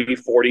 30,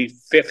 40,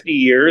 50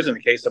 years in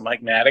the case of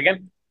Mike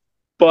Madigan.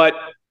 But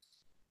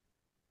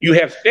you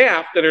have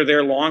staff that are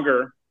there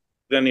longer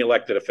than the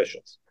elected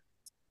officials.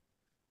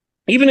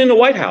 Even in the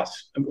White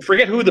House,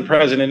 forget who the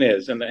president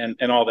is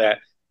and all that.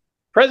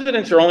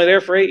 Presidents are only there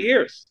for 8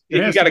 years.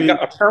 You got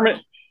a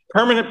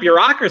permanent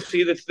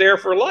bureaucracy that's there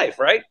for life,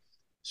 right?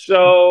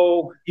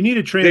 So You need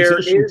a there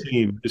transition is,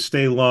 team to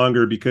stay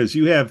longer because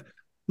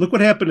look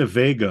what happened to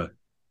Vega.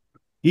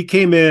 He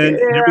came in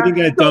and everything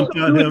yeah. got So dumped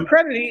on to his him.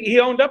 credit, he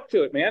owned up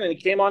to it, man, and he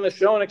came on the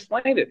show and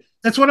explained it.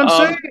 That's what I'm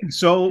saying. Um,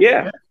 So,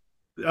 yeah,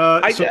 so you're I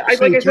like saying I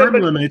said, term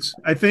but limits.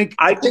 I think,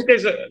 I think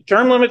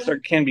term limits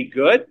can be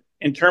good,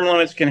 and term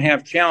limits can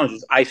have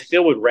challenges. I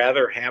still would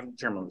rather have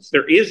term limits.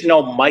 There is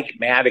no Mike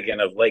Madigan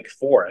of Lake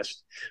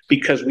Forest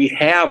because we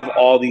have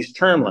all these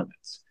term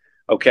limits.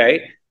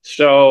 Okay,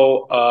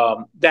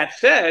 so that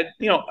said,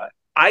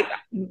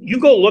 you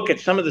go look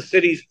at some of the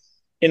cities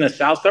in the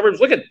south suburbs.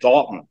 Look at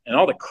Dalton and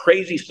all the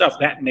crazy stuff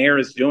that mayor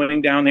is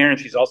doing down there, and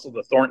she's also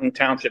the Thornton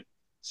Township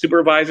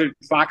supervisor.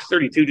 Fox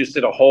 32 just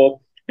did a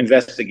whole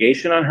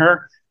investigation on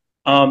her.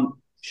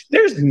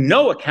 There's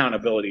no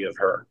accountability of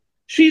her.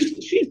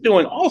 She's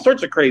doing all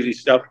sorts of crazy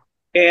stuff.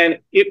 And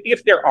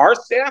if there are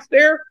staff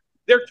there,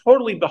 they're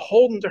totally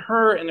beholden to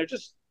her, and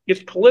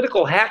it's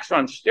political hacks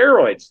on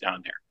steroids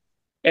down there.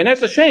 And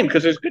that's a shame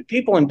because there's good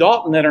people in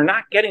Dalton that are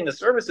not getting the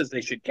services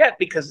they should get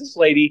because this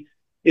lady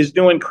is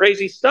doing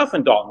crazy stuff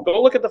in Dalton.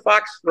 Go look at the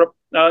Fox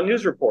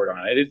News report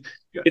on it.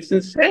 It's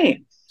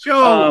insane.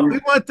 Joe, we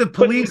want the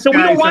police so we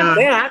don't guys want on.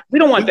 that. We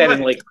don't want that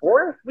in Lake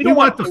Forest. We don't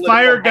want want the political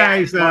fire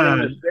guys running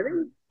the on.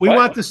 city. We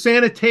want the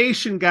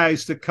sanitation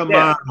guys to come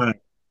on.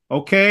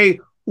 Okay.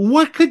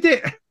 What could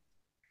they?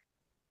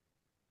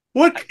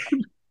 What?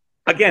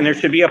 Again, there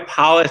should be a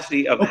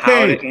policy of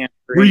how to answer.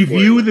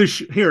 Review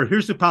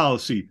here's the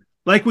policy.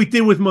 Like we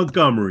did with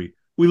Montgomery.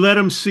 We let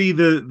them see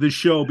the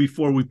show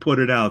before we put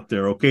it out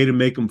there, okay, to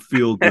make them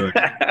feel good.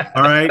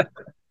 All right.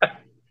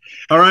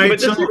 All right.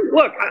 But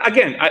look,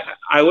 again,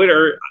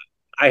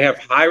 I have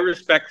high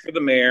respect for the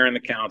mayor and the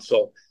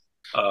council.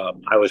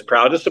 I was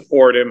proud to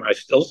support him. I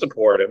still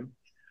support him.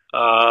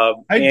 I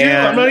do.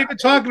 I'm not even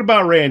talking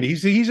about Randy.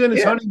 He's in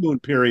his honeymoon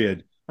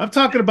period. I'm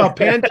talking about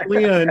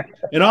Pantaleon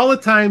and all the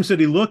times that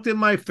he looked in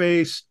my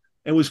face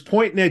and was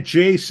pointing at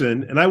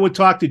Jason, and I would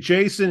talk to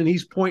Jason, and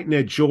he's pointing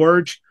at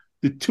George.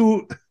 The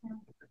two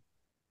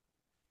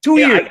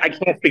years. I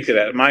can't speak to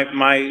that.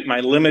 My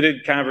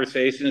limited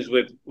conversations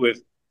with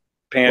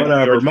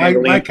Whatever.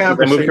 My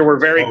conversations were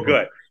very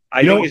good.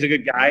 I think he's a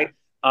good guy.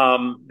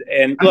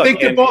 And I think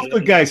they're both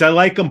good guys. I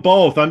like them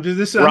both.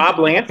 Rob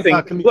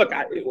Lansing. Look,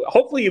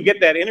 hopefully you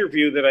get that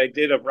interview that I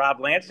did of Rob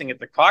Lansing at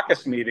the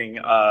caucus meeting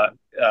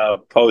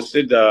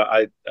posted.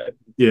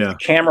 The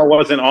camera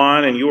wasn't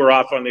on, and you were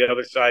off on the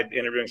other side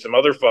interviewing some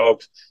other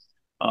folks.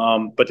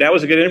 But that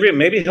was a good interview.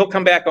 Maybe he'll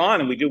come back on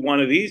and we do one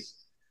of these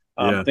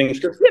things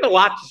because he had a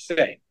lot to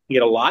say.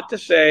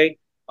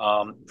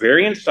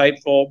 Very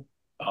insightful.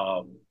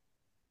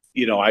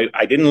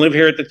 I didn't live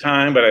here at the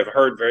time, but I've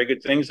heard very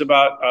good things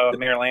about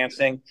Mayor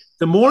Lansing.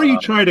 The more you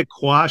try to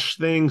quash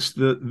things,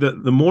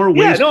 the more ways.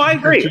 Yeah, no, I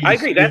agree.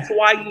 That's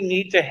why you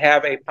need to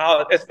have a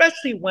policy,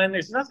 especially when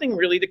there's nothing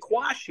really to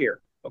quash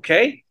here.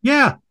 Okay.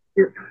 Yeah.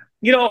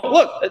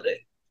 Look,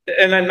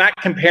 and I'm not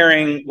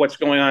comparing what's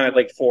going on at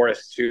Lake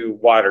Forest to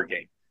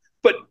Watergate,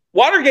 but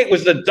Watergate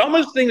was the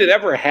dumbest thing that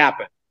ever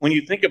happened when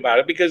you think about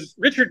it, because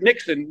Richard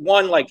Nixon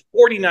won like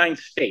 49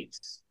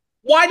 states.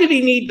 Why did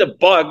he need to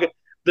bug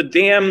the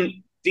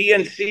damn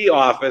DNC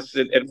office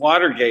at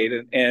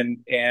Watergate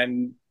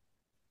and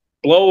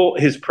blow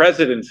his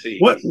presidency?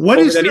 What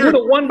is there? He would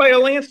have won by a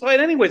landslide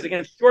anyways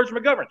against George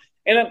McGovern.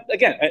 And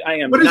again, I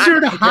am what not is there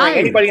to hide?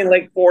 Anybody in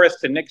Lake Forest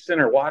to Nixon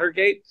or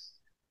Watergate,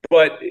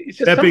 but it's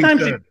just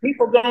sometimes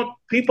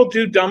people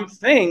do dumb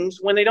things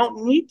when they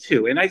don't need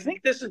to. And I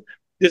think this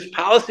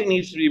policy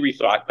needs to be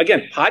rethought.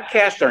 Again,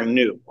 podcasts are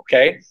new.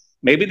 Okay,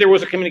 maybe there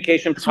was a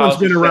communication. This one's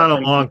been around a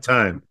long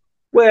time.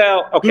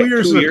 Well, okay, 2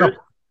 years.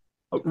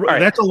 Right.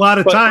 That's a lot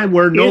of time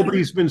where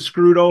nobody's been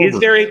screwed over. Is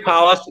there a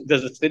policy?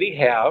 Does the city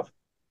have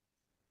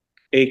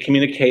a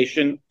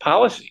communication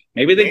policy?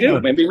 Maybe they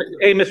do. Maybe,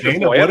 hey, Mr.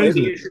 Foya,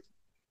 maybe you should.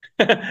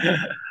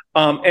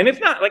 And if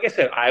not, like I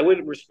said, I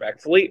would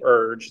respectfully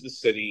urge the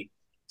city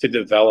to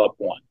develop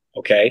one.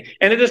 Okay.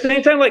 And at the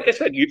same time, like I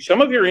said, some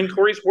of your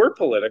inquiries were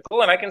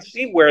political, and I can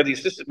see where the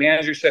assistant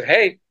manager said,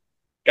 "Hey,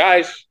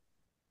 guys,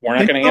 we're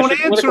not going to answer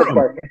political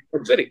questions for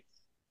the city."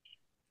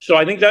 So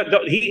I think that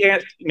he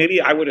asked, maybe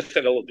I would have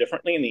said a little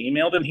differently in the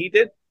email than he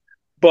did,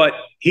 but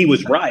he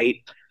was right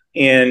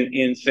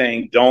in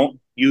saying, don't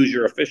use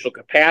your official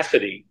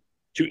capacity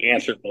to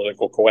answer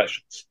political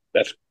questions.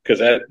 That's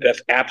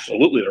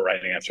absolutely the right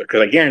answer.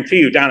 Because I guarantee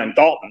you down in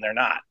Dalton, they're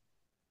not.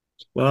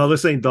 Well,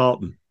 this ain't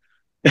Dalton.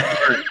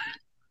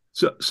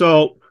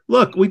 So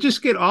look, we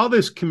just get all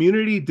this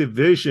community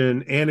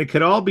division, and it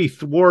could all be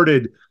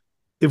thwarted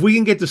if we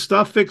can get the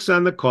stuff fixed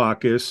on the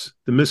caucus,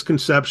 the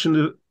misconceptions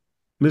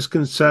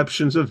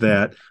of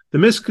that, the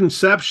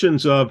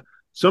misconceptions of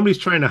somebody's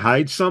trying to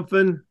hide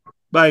something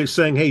by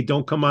saying, hey,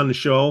 don't come on the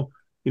show,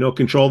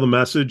 control the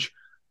message.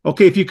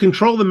 Okay, if you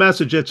control the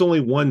message, that's only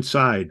one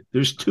side.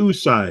 There's two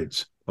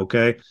sides,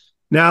 okay?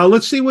 Now,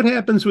 let's see what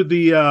happens with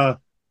the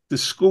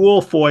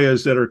school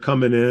FOIAs that are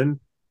coming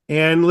in,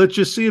 and let's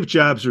just see if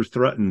jobs are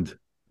threatened.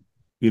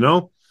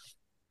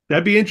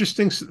 That'd be an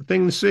interesting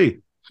thing to see.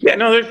 Yeah,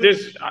 no,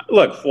 there's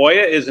look,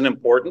 FOIA is an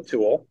important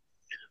tool.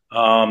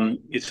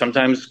 It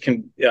sometimes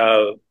can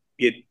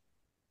it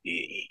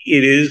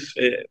it is,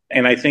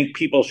 and I think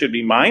people should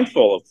be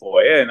mindful of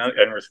FOIA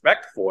and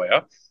respect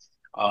FOIA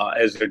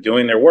as they're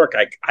doing their work.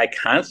 I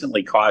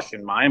constantly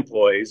caution my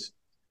employees,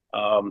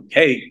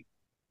 hey,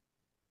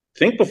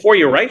 think before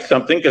you write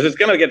something because it's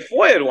going to get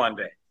FOIA'd one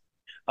day.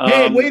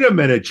 Hey, wait a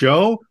minute,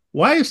 Joe.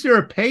 Why is there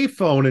a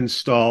payphone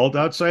installed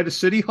outside of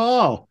City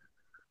Hall?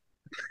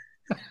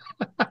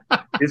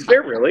 Is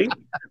there really?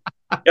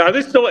 Are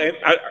there still?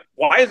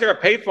 Why is there a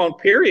payphone?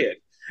 Period.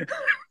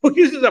 Who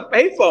uses a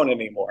payphone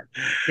anymore?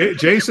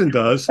 Jason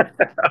does. Look,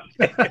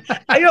 like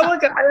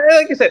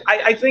I said,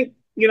 I think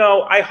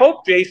I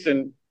hope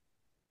Jason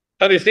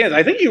understands.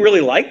 I think you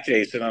really like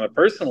Jason on a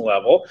personal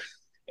level,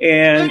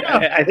 and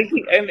yeah. I think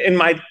in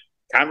my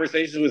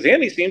conversations with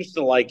him, he seems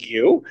to like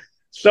you.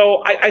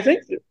 So I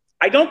think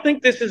I don't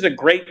think this is a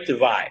great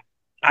divide.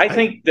 I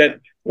think that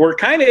we're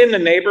kind of in the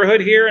neighborhood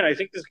here, and I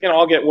think this can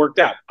all get worked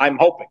out. I'm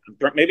hoping.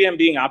 Maybe I'm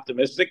being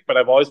optimistic, but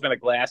I've always been a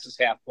glass is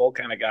half full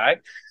kind of guy.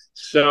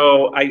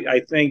 So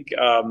I think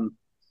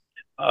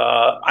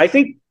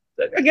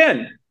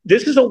again,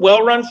 this is a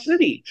well-run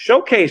city.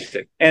 Showcase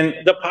it, and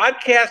the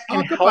podcast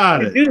can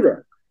help you do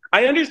that.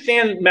 I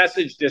understand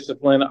message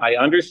discipline. I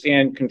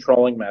understand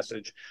controlling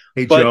message.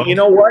 Hey, but Joe, you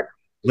know what?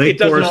 Lake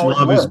Forest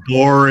Love is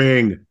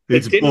boring.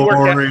 It's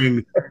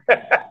boring.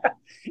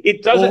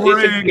 It doesn't.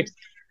 Boring.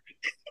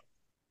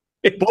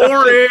 It's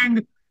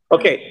boring.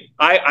 Okay,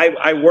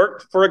 I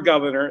worked for a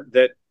governor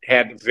that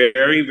had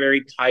very,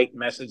 very tight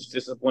message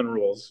discipline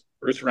rules.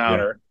 Bruce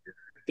Rauner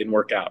didn't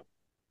work out.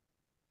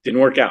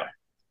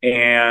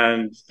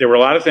 And there were a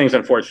lot of things,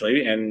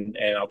 unfortunately, and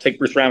I'll take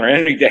Bruce Rauner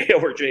any day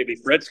over J.B.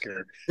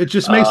 Pritzker. It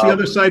just makes the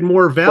other side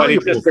more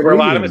valuable. But there were a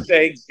lot of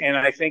mistakes, and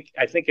I think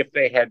if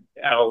they had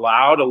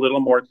allowed a little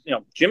more,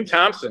 Jim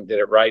Thompson did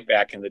it right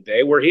back in the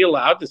day, where he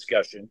allowed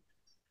discussion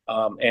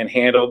and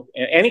handled.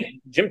 And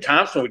Jim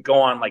Thompson would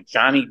go on like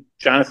Jonathan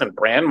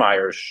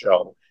Brandmeier's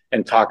show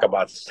and talk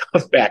about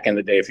stuff back in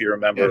the day, if you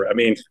remember. Yeah. I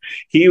mean,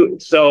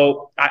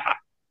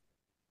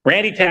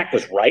 Randy Tack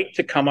was right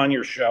to come on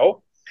your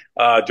show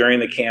during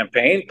the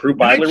campamping. Prue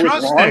Beidler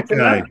was wrong. That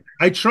guy.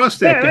 I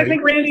trust that guy. I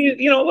think Randy,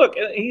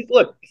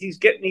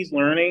 he's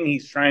learning,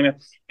 he's trying to,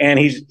 and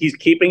he's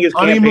keeping his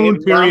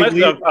campaign promise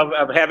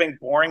of having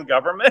boring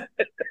government.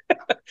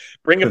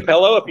 Bring a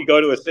pillow if you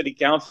go to a city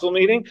council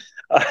meeting.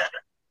 But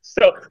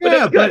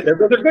that's good.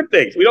 Those are good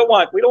things. We don't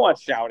want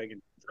shouting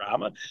and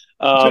drama.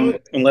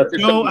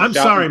 I'm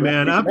sorry,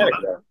 man.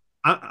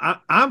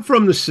 I'm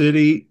from the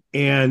city,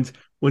 and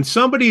when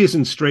somebody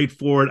isn't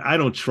straightforward, I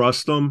don't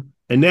trust them.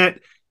 And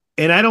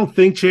I don't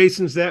think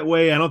Jason's that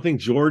way. I don't think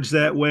George's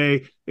that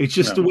way. It's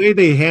just the way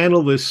they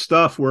handle this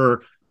stuff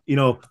where,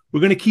 we're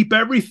going to keep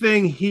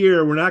everything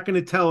here. We're not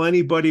going to tell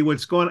anybody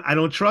what's going on. I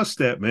don't trust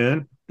that,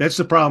 man. That's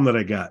the problem that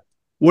I got.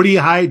 What are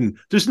you hiding?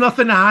 There's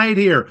nothing to hide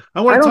here.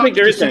 I don't think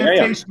there is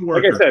anything.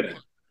 Like I said,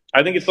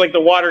 I think it's like the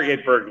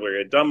Watergate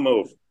burglary, a dumb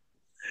move.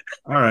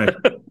 All right.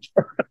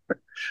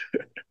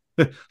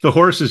 The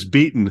horse is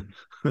beaten.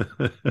 Are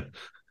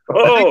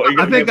you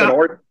going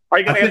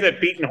to have that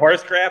beaten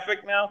horse traffic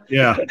now?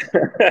 Yeah.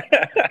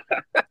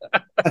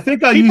 I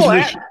think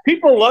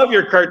people love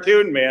your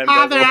cartoon, man.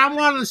 I'm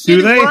one of the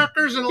city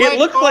workers in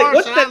Lake Forest.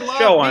 What's that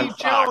show on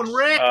Fox? Joe and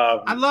Rick.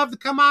 I'd love to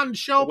come on the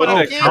show, but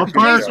I can't. South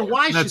Park? Jason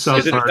Wicha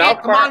says I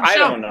can't come on the show. I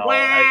don't know.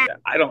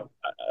 I don't.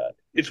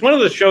 It's one of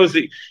the shows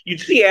that you'd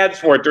see ads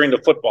for it during the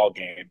football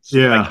games.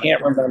 Yeah. I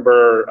can't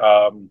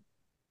remember.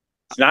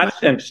 It's not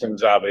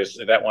Simpsons,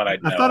 obviously. That one I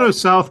know. I thought it was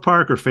South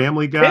Park or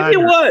Family Guy.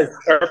 Maybe it was.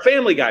 Or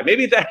Family Guy.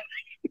 Maybe that.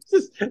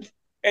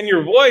 And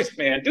your voice,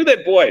 man. Do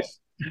that voice.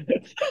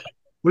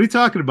 What are you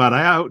talking about?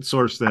 I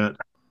outsourced that.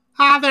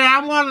 Hi there.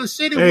 I'm one of the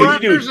city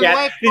workers in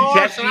Lake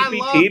Forest, and I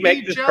love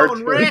you, Joe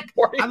and Rick.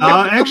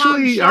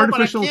 Actually,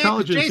 artificial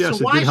intelligence, yes,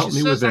 it did help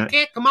me with that.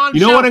 You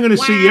know what I'm going to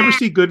see? You ever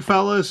see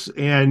Goodfellas,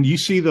 and you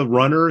see the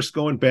runners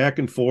going back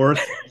and forth?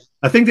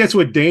 I think that's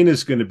what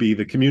Dana's going to be,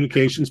 the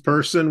communications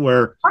person.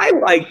 Where I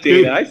like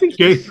Dana. I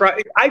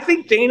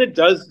think Dana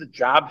does the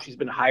job she's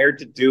been hired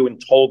to do and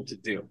told to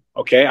do.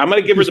 Okay, I'm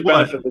going to give her the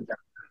benefit of the doubt.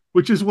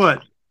 Which is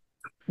what?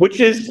 Which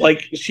is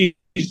like she's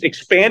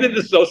expanded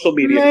the social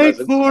media Lake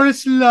presence.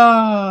 Forest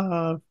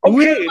Love.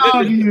 Okay,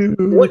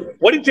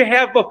 what did you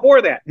have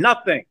before that?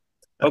 Nothing.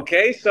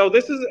 Okay, so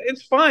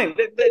it's fine.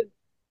 The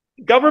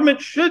government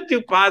should do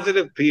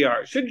positive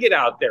PR. Should get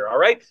out there. All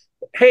right.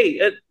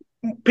 Hey.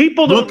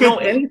 People don't know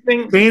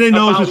anything. Dana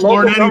knows this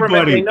more than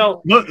anybody.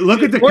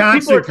 Look at the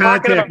constant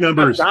contact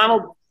numbers.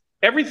 Not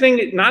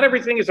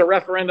everything is a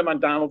referendum on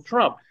Donald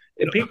Trump.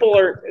 And people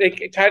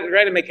try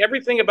to make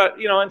everything about,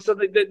 and so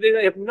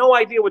they have no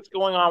idea what's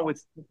going on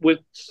with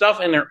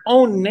stuff in their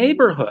own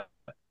neighborhood.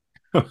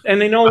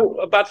 And they know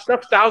about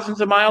stuff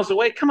thousands of miles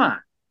away. Come on.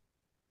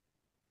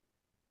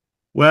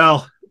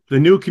 Well,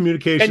 the new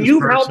communications and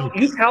you've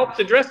helped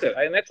address it.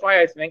 And that's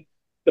why I think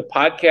the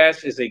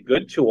podcast is a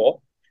good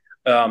tool.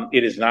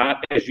 It is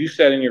not, as you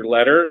said in your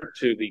letter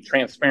to the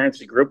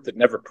transparency group that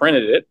never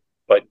printed it,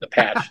 but the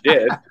patch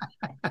did,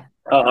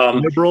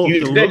 liberal.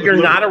 You said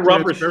you're not a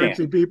rubber stamp.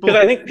 Because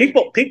I think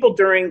people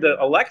during the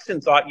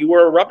election thought you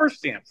were a rubber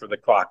stamp for the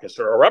caucus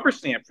or a rubber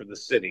stamp for the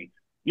city.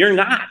 You're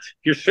not.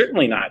 You're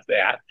certainly not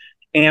that.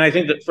 And I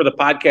think that for the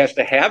podcast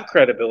to have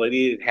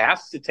credibility, it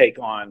has to take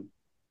on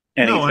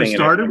anything. No, I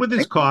started with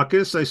his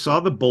caucus. I saw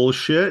the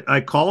bullshit.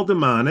 I called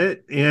him on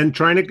it and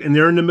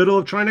they're in the middle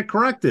of trying to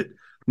correct it.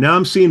 Now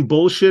I'm seeing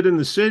bullshit in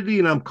the city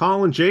and I'm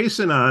calling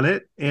Jason on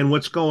it. And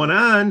what's going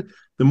on?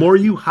 The more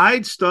you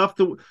hide stuff,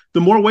 the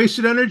more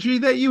wasted energy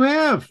that you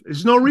have.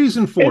 There's no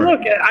reason for it.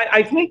 Look,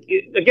 I think,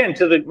 again,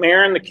 to the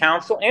mayor and the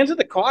council and to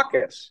the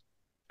caucus,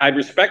 I'd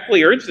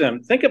respectfully urge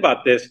them, think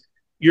about this.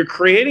 You're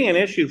creating an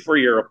issue for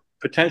your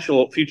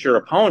potential future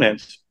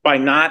opponents by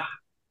not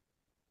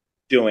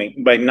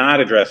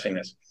addressing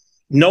this.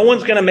 No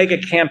one's going to make a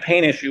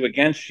campaign issue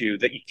against you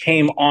that you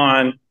came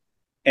on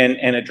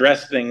and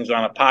addressed things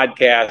on a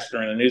podcast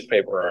or in a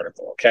newspaper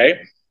article, okay?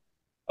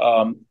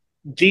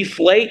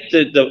 Deflate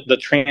the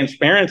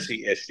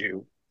transparency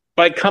issue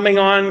by coming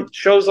on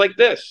shows like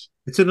this.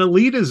 It's an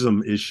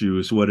elitism issue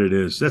is what it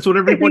is. That's what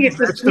everybody,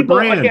 that's the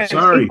brand. Again,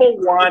 sorry. People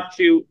want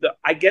to,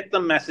 I get the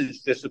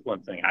message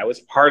discipline thing. I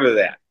was part of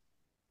that.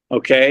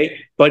 Okay.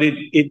 But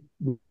it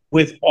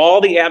with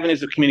all the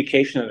avenues of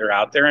communication that are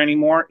out there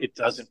anymore, it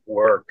doesn't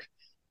work.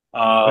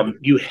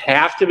 You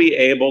have to be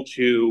able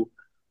to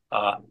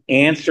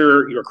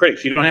answer your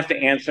critics. You don't have to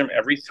answer them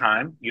every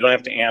time. You don't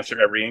have to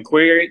answer every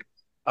inquiry.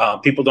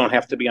 People don't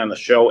have to be on the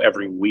show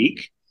every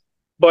week.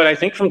 But I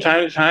think from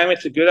time to time,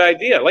 it's a good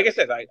idea. Like I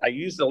said, I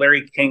use the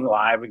Larry King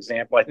Live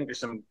example. I think there's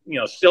some,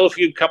 still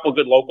a couple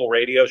good local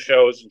radio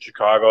shows in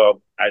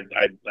Chicago.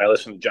 I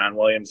listen to John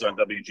Williams on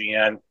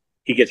WGN.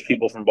 He gets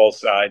people from both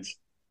sides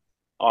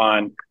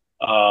on.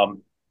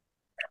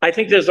 I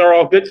think those are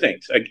all good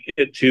things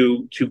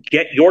to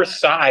get your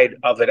side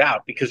of it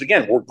out. Because,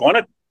 again, we're going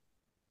to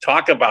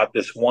talk about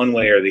this one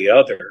way or the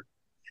other.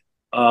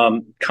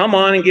 Come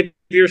on and give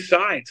your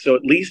side. So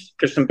at least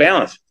there's some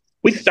balance.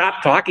 We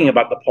stopped talking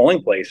about the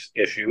polling place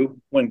issue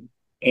when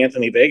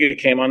Anthony Vega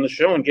came on the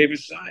show and gave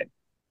his side.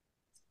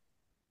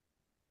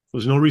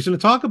 There's no reason to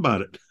talk about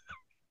it.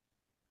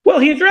 Well,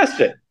 he addressed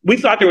it. We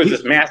thought there was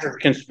this massive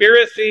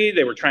conspiracy.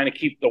 They were trying to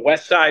keep the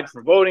West Side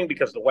from voting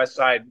because the West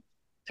Side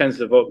tends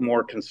to vote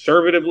more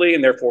conservatively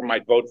and therefore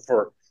might vote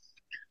for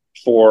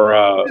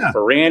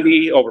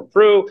Randy over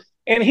Prue.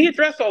 And he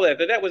addressed all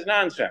that was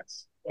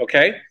nonsense.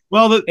 Okay.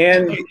 Well, I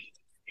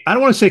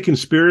don't want to say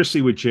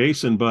conspiracy with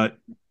Jason, but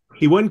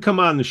he wouldn't come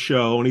on the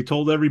show, and he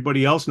told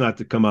everybody else not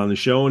to come on the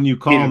show. And you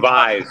call him.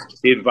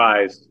 He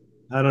advised.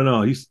 I don't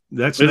know.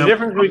 There's a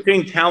difference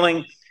between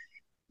telling.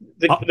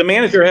 The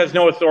manager has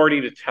no authority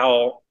to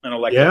tell an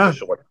elected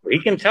official what to do. He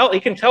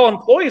can tell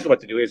employees what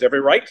to do. He has every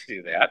right to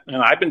do that. And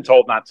I've been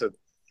told not to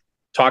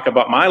talk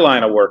about my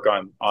line of work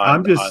on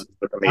the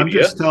media. I'm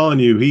just telling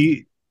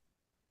you,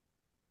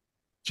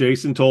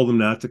 Jason told him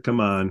not to come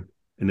on,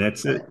 and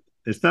that's it.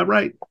 It's not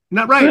right.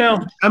 Not right.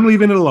 Well, I'm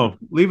leaving it alone.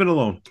 Leave it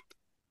alone.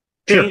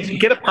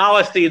 Get a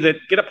policy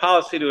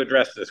to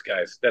address this,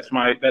 guys. That's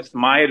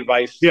my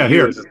advice. Yeah,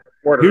 here's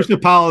the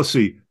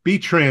policy. Be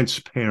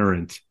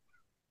transparent.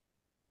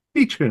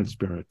 Be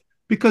transparent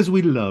because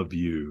we love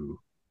you.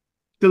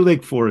 The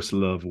Lake Forest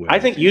Love Way. I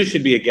think you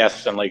should be a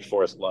guest on Lake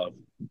Forest Love.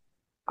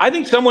 I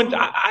think someone.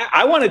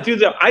 I want to do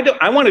the.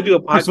 I want to do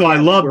a podcast. First of all, I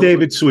love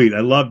David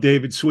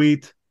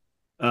Sweet.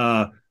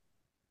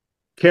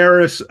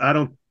 Karis, I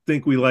don't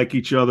think we like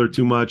each other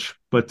too much,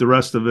 but the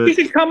rest of it. You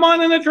should come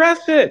on and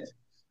address it.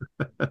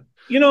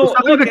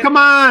 Come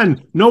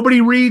on.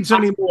 Nobody reads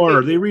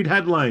anymore. They read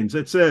headlines.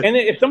 That's it. And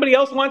if somebody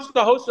else wants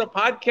to host a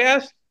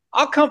podcast,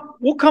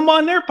 we'll come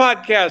on their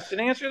podcast and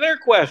answer their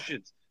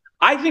questions.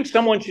 I think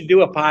someone should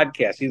do a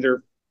podcast.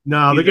 They're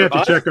going to have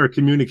to check our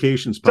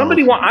communications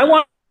policy.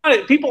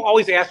 People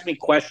always ask me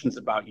questions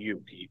about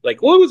you, Pete.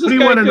 Like, what was this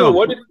guy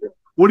doing?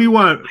 What do you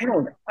want? I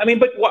don't know. I mean,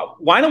 but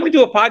why don't we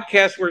do a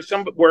podcast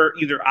where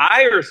either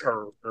I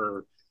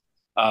or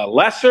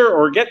Lesser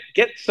or get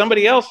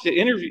somebody else to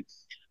interview?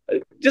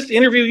 Just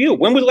interview you.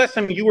 When was the last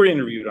time you were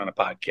interviewed on a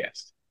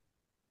podcast?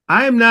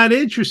 I am not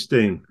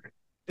interesting,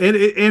 and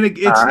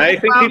it's. I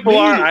think people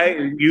are.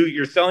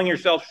 You're selling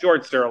yourself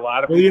short, sir. A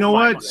lot of. Well, you know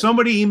what?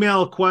 Somebody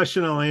email a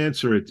question, I'll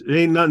answer it. It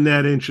ain't nothing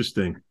that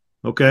interesting.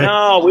 Okay.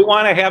 No, we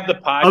want to have the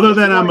podcast. Other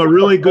than I'm a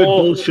really good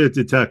bullshit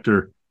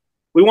detector.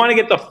 We want to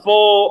get the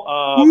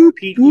full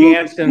Pete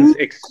Jansen's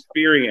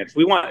experience.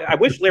 I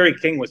wish Larry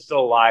King was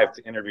still alive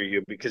to interview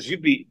you because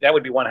that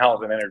would be one hell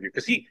of an interview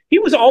because he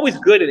was always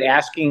good at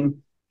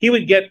asking. He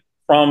would get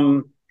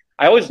from.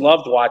 I always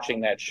loved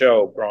watching that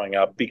show growing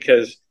up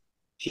because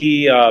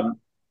he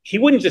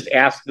wouldn't just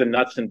ask the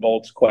nuts and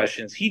bolts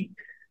questions.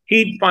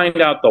 He'd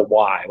find out the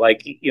why.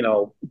 Like,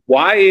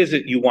 why is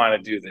it you want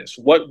to do this?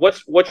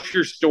 What's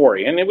your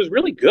story? And it was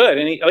really good.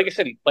 And like I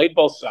said, he played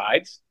both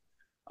sides.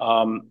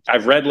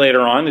 I've read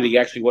later on that he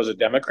actually was a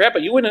Democrat,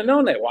 but you wouldn't have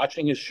known that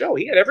watching his show.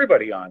 He had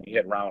everybody on. He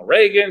had Ronald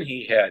Reagan.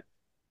 He had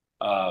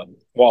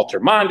Walter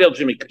Mondale,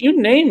 Jimmy,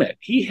 you name it.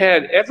 He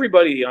had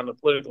everybody on the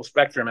political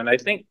spectrum. And I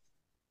think,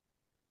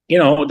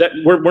 that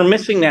we're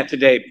missing that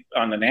today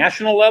on the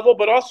national level,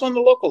 but also on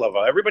the local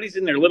level. Everybody's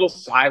in their little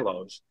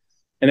silos,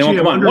 and they won't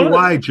come on.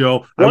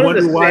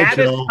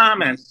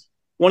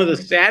 One of the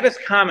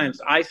saddest comments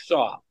I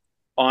saw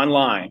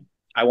online,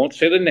 I won't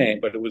say the name,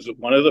 but it was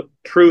one of the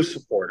Prue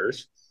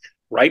supporters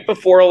right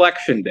before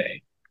Election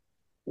Day,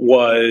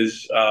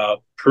 was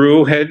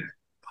Prue had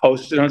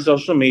posted on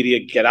social media,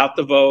 get out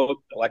the vote,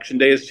 Election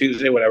Day is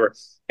Tuesday, whatever.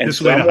 And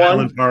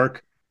Highland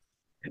Park.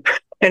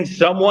 And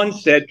someone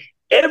said,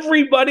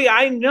 everybody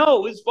I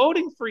know is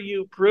voting for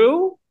you,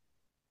 Prue.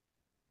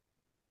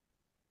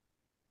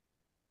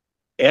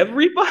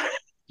 Everybody?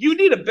 You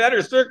need a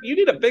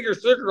bigger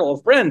circle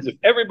of friends if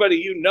everybody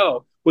you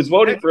know was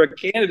voting for a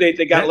candidate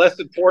that got less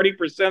than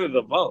 40% of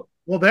the vote.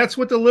 Well, that's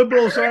what the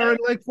liberals are in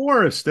Lake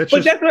Forest. That's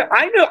what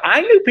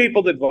I knew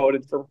people that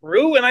voted for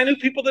Prue, and I knew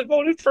people that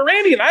voted for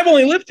Randy, and I've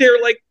only lived here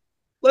like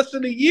less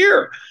than a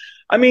year.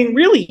 I mean,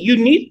 really, you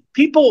need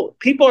people.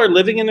 People are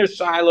living in their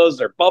silos,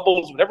 their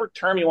bubbles, whatever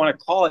term you want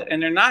to call it,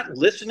 and they're not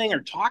listening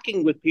or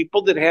talking with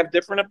people that have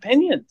different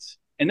opinions.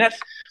 And that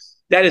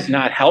is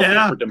not healthy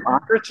for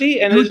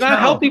democracy, and it's not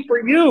healthy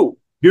for you.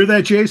 Hear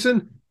that,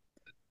 Jason?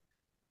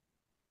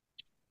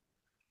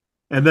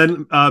 And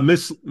then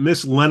Miss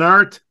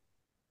Lennart,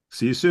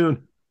 see you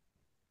soon.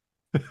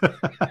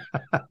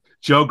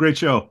 Joe, great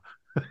show.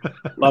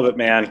 Love it,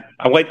 man.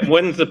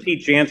 When's the Pete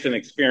Jansen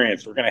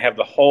experience? We're going to have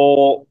the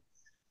whole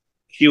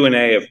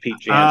Q&A of Pete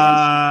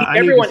Jansen.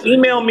 Everyone,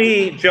 email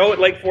me,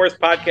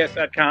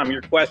 joe@lakeforestpodcast.com,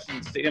 your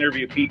questions to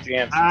interview Pete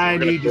Jansen. I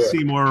need to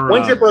see more.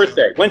 When's your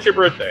birthday?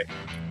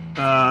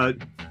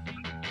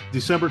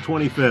 December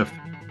 25th.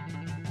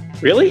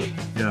 Really?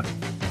 Yeah.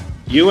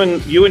 You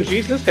and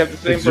Jesus have the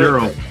same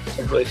birthday.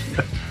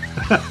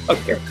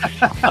 Okay.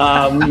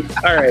 All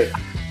right.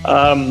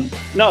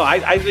 No,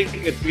 I think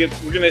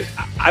we're gonna.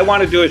 I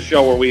want to do a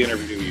show where we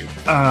interview you,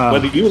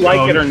 whether you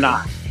like it or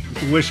not.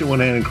 Wish it one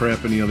hand and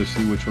crap any other.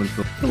 See which one's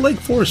the Lake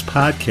Forest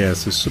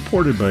Podcast is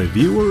supported by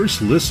viewers,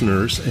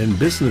 listeners, and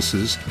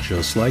businesses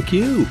just like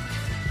you.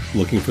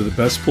 Looking for the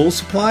best pool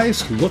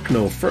supplies? Look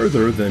no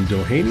further than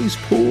Dohany's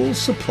Pool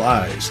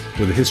Supplies.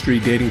 With a history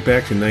dating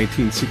back to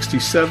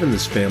 1967,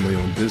 this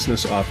family-owned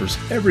business offers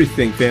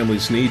everything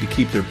families need to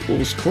keep their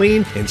pools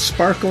clean and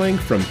sparkling,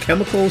 from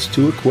chemicals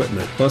to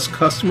equipment. Plus,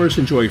 customers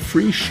enjoy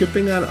free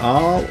shipping on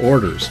all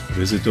orders.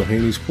 Visit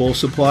Dohany's Pool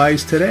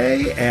Supplies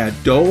today at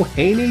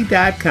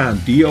doheny.com,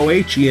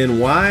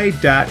 DOHENY.com,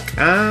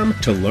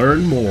 to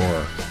learn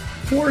more.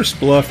 Forest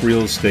Bluff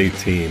Real Estate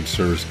Team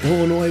serves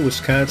Illinois,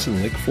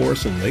 Wisconsin, Lake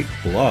Forest, and Lake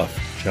Bluff.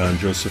 John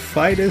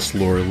Josephitis,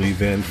 Laura Lee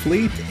Van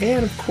Fleet,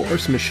 and of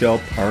course Michelle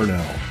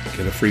Parnell.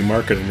 Get a free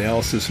market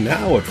analysis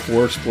now at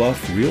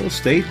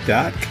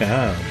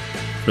forestbluffrealestate.com.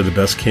 For the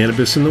best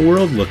cannabis in the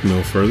world, look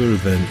no further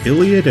than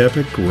Iliad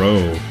Epic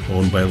Grow.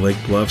 Owned by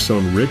Lake Bluff's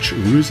own Rich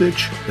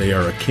Ruzich, they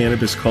are a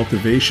cannabis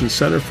cultivation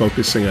center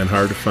focusing on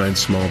hard-to-find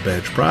small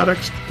batch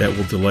products that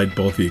will delight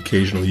both the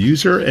occasional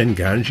user and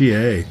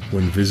ganjier.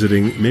 When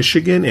visiting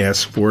Michigan,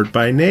 ask for it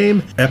by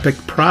name. Epic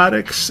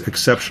Products,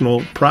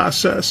 exceptional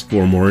process.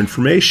 For more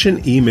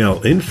information,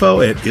 email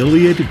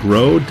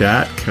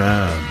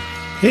info@iliadgrow.com.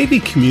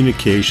 Havey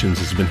Communications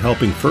has been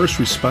helping first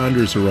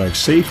responders arrive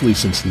safely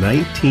since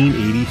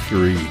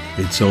 1983.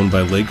 It's owned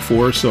by Lake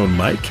Forest's own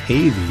Mike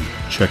Havey.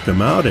 Check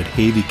them out at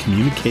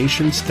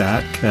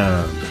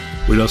haveycommunications.com.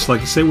 We'd also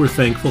like to say we're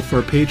thankful for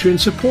our Patreon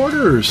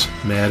supporters: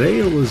 Matt A.,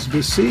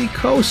 Elizabeth C.,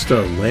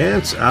 Costa,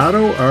 Lance,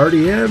 Otto,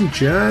 RDM,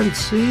 John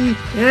C.,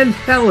 and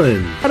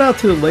Helen. Shout out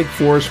to the Lake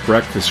Forest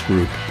Breakfast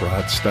Group,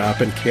 Broad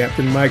Stop and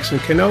Captain Mike's in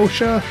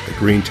Kenosha, the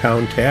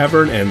Greentown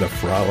Tavern, and the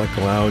Frolic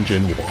Lounge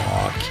in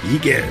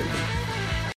Waukegan.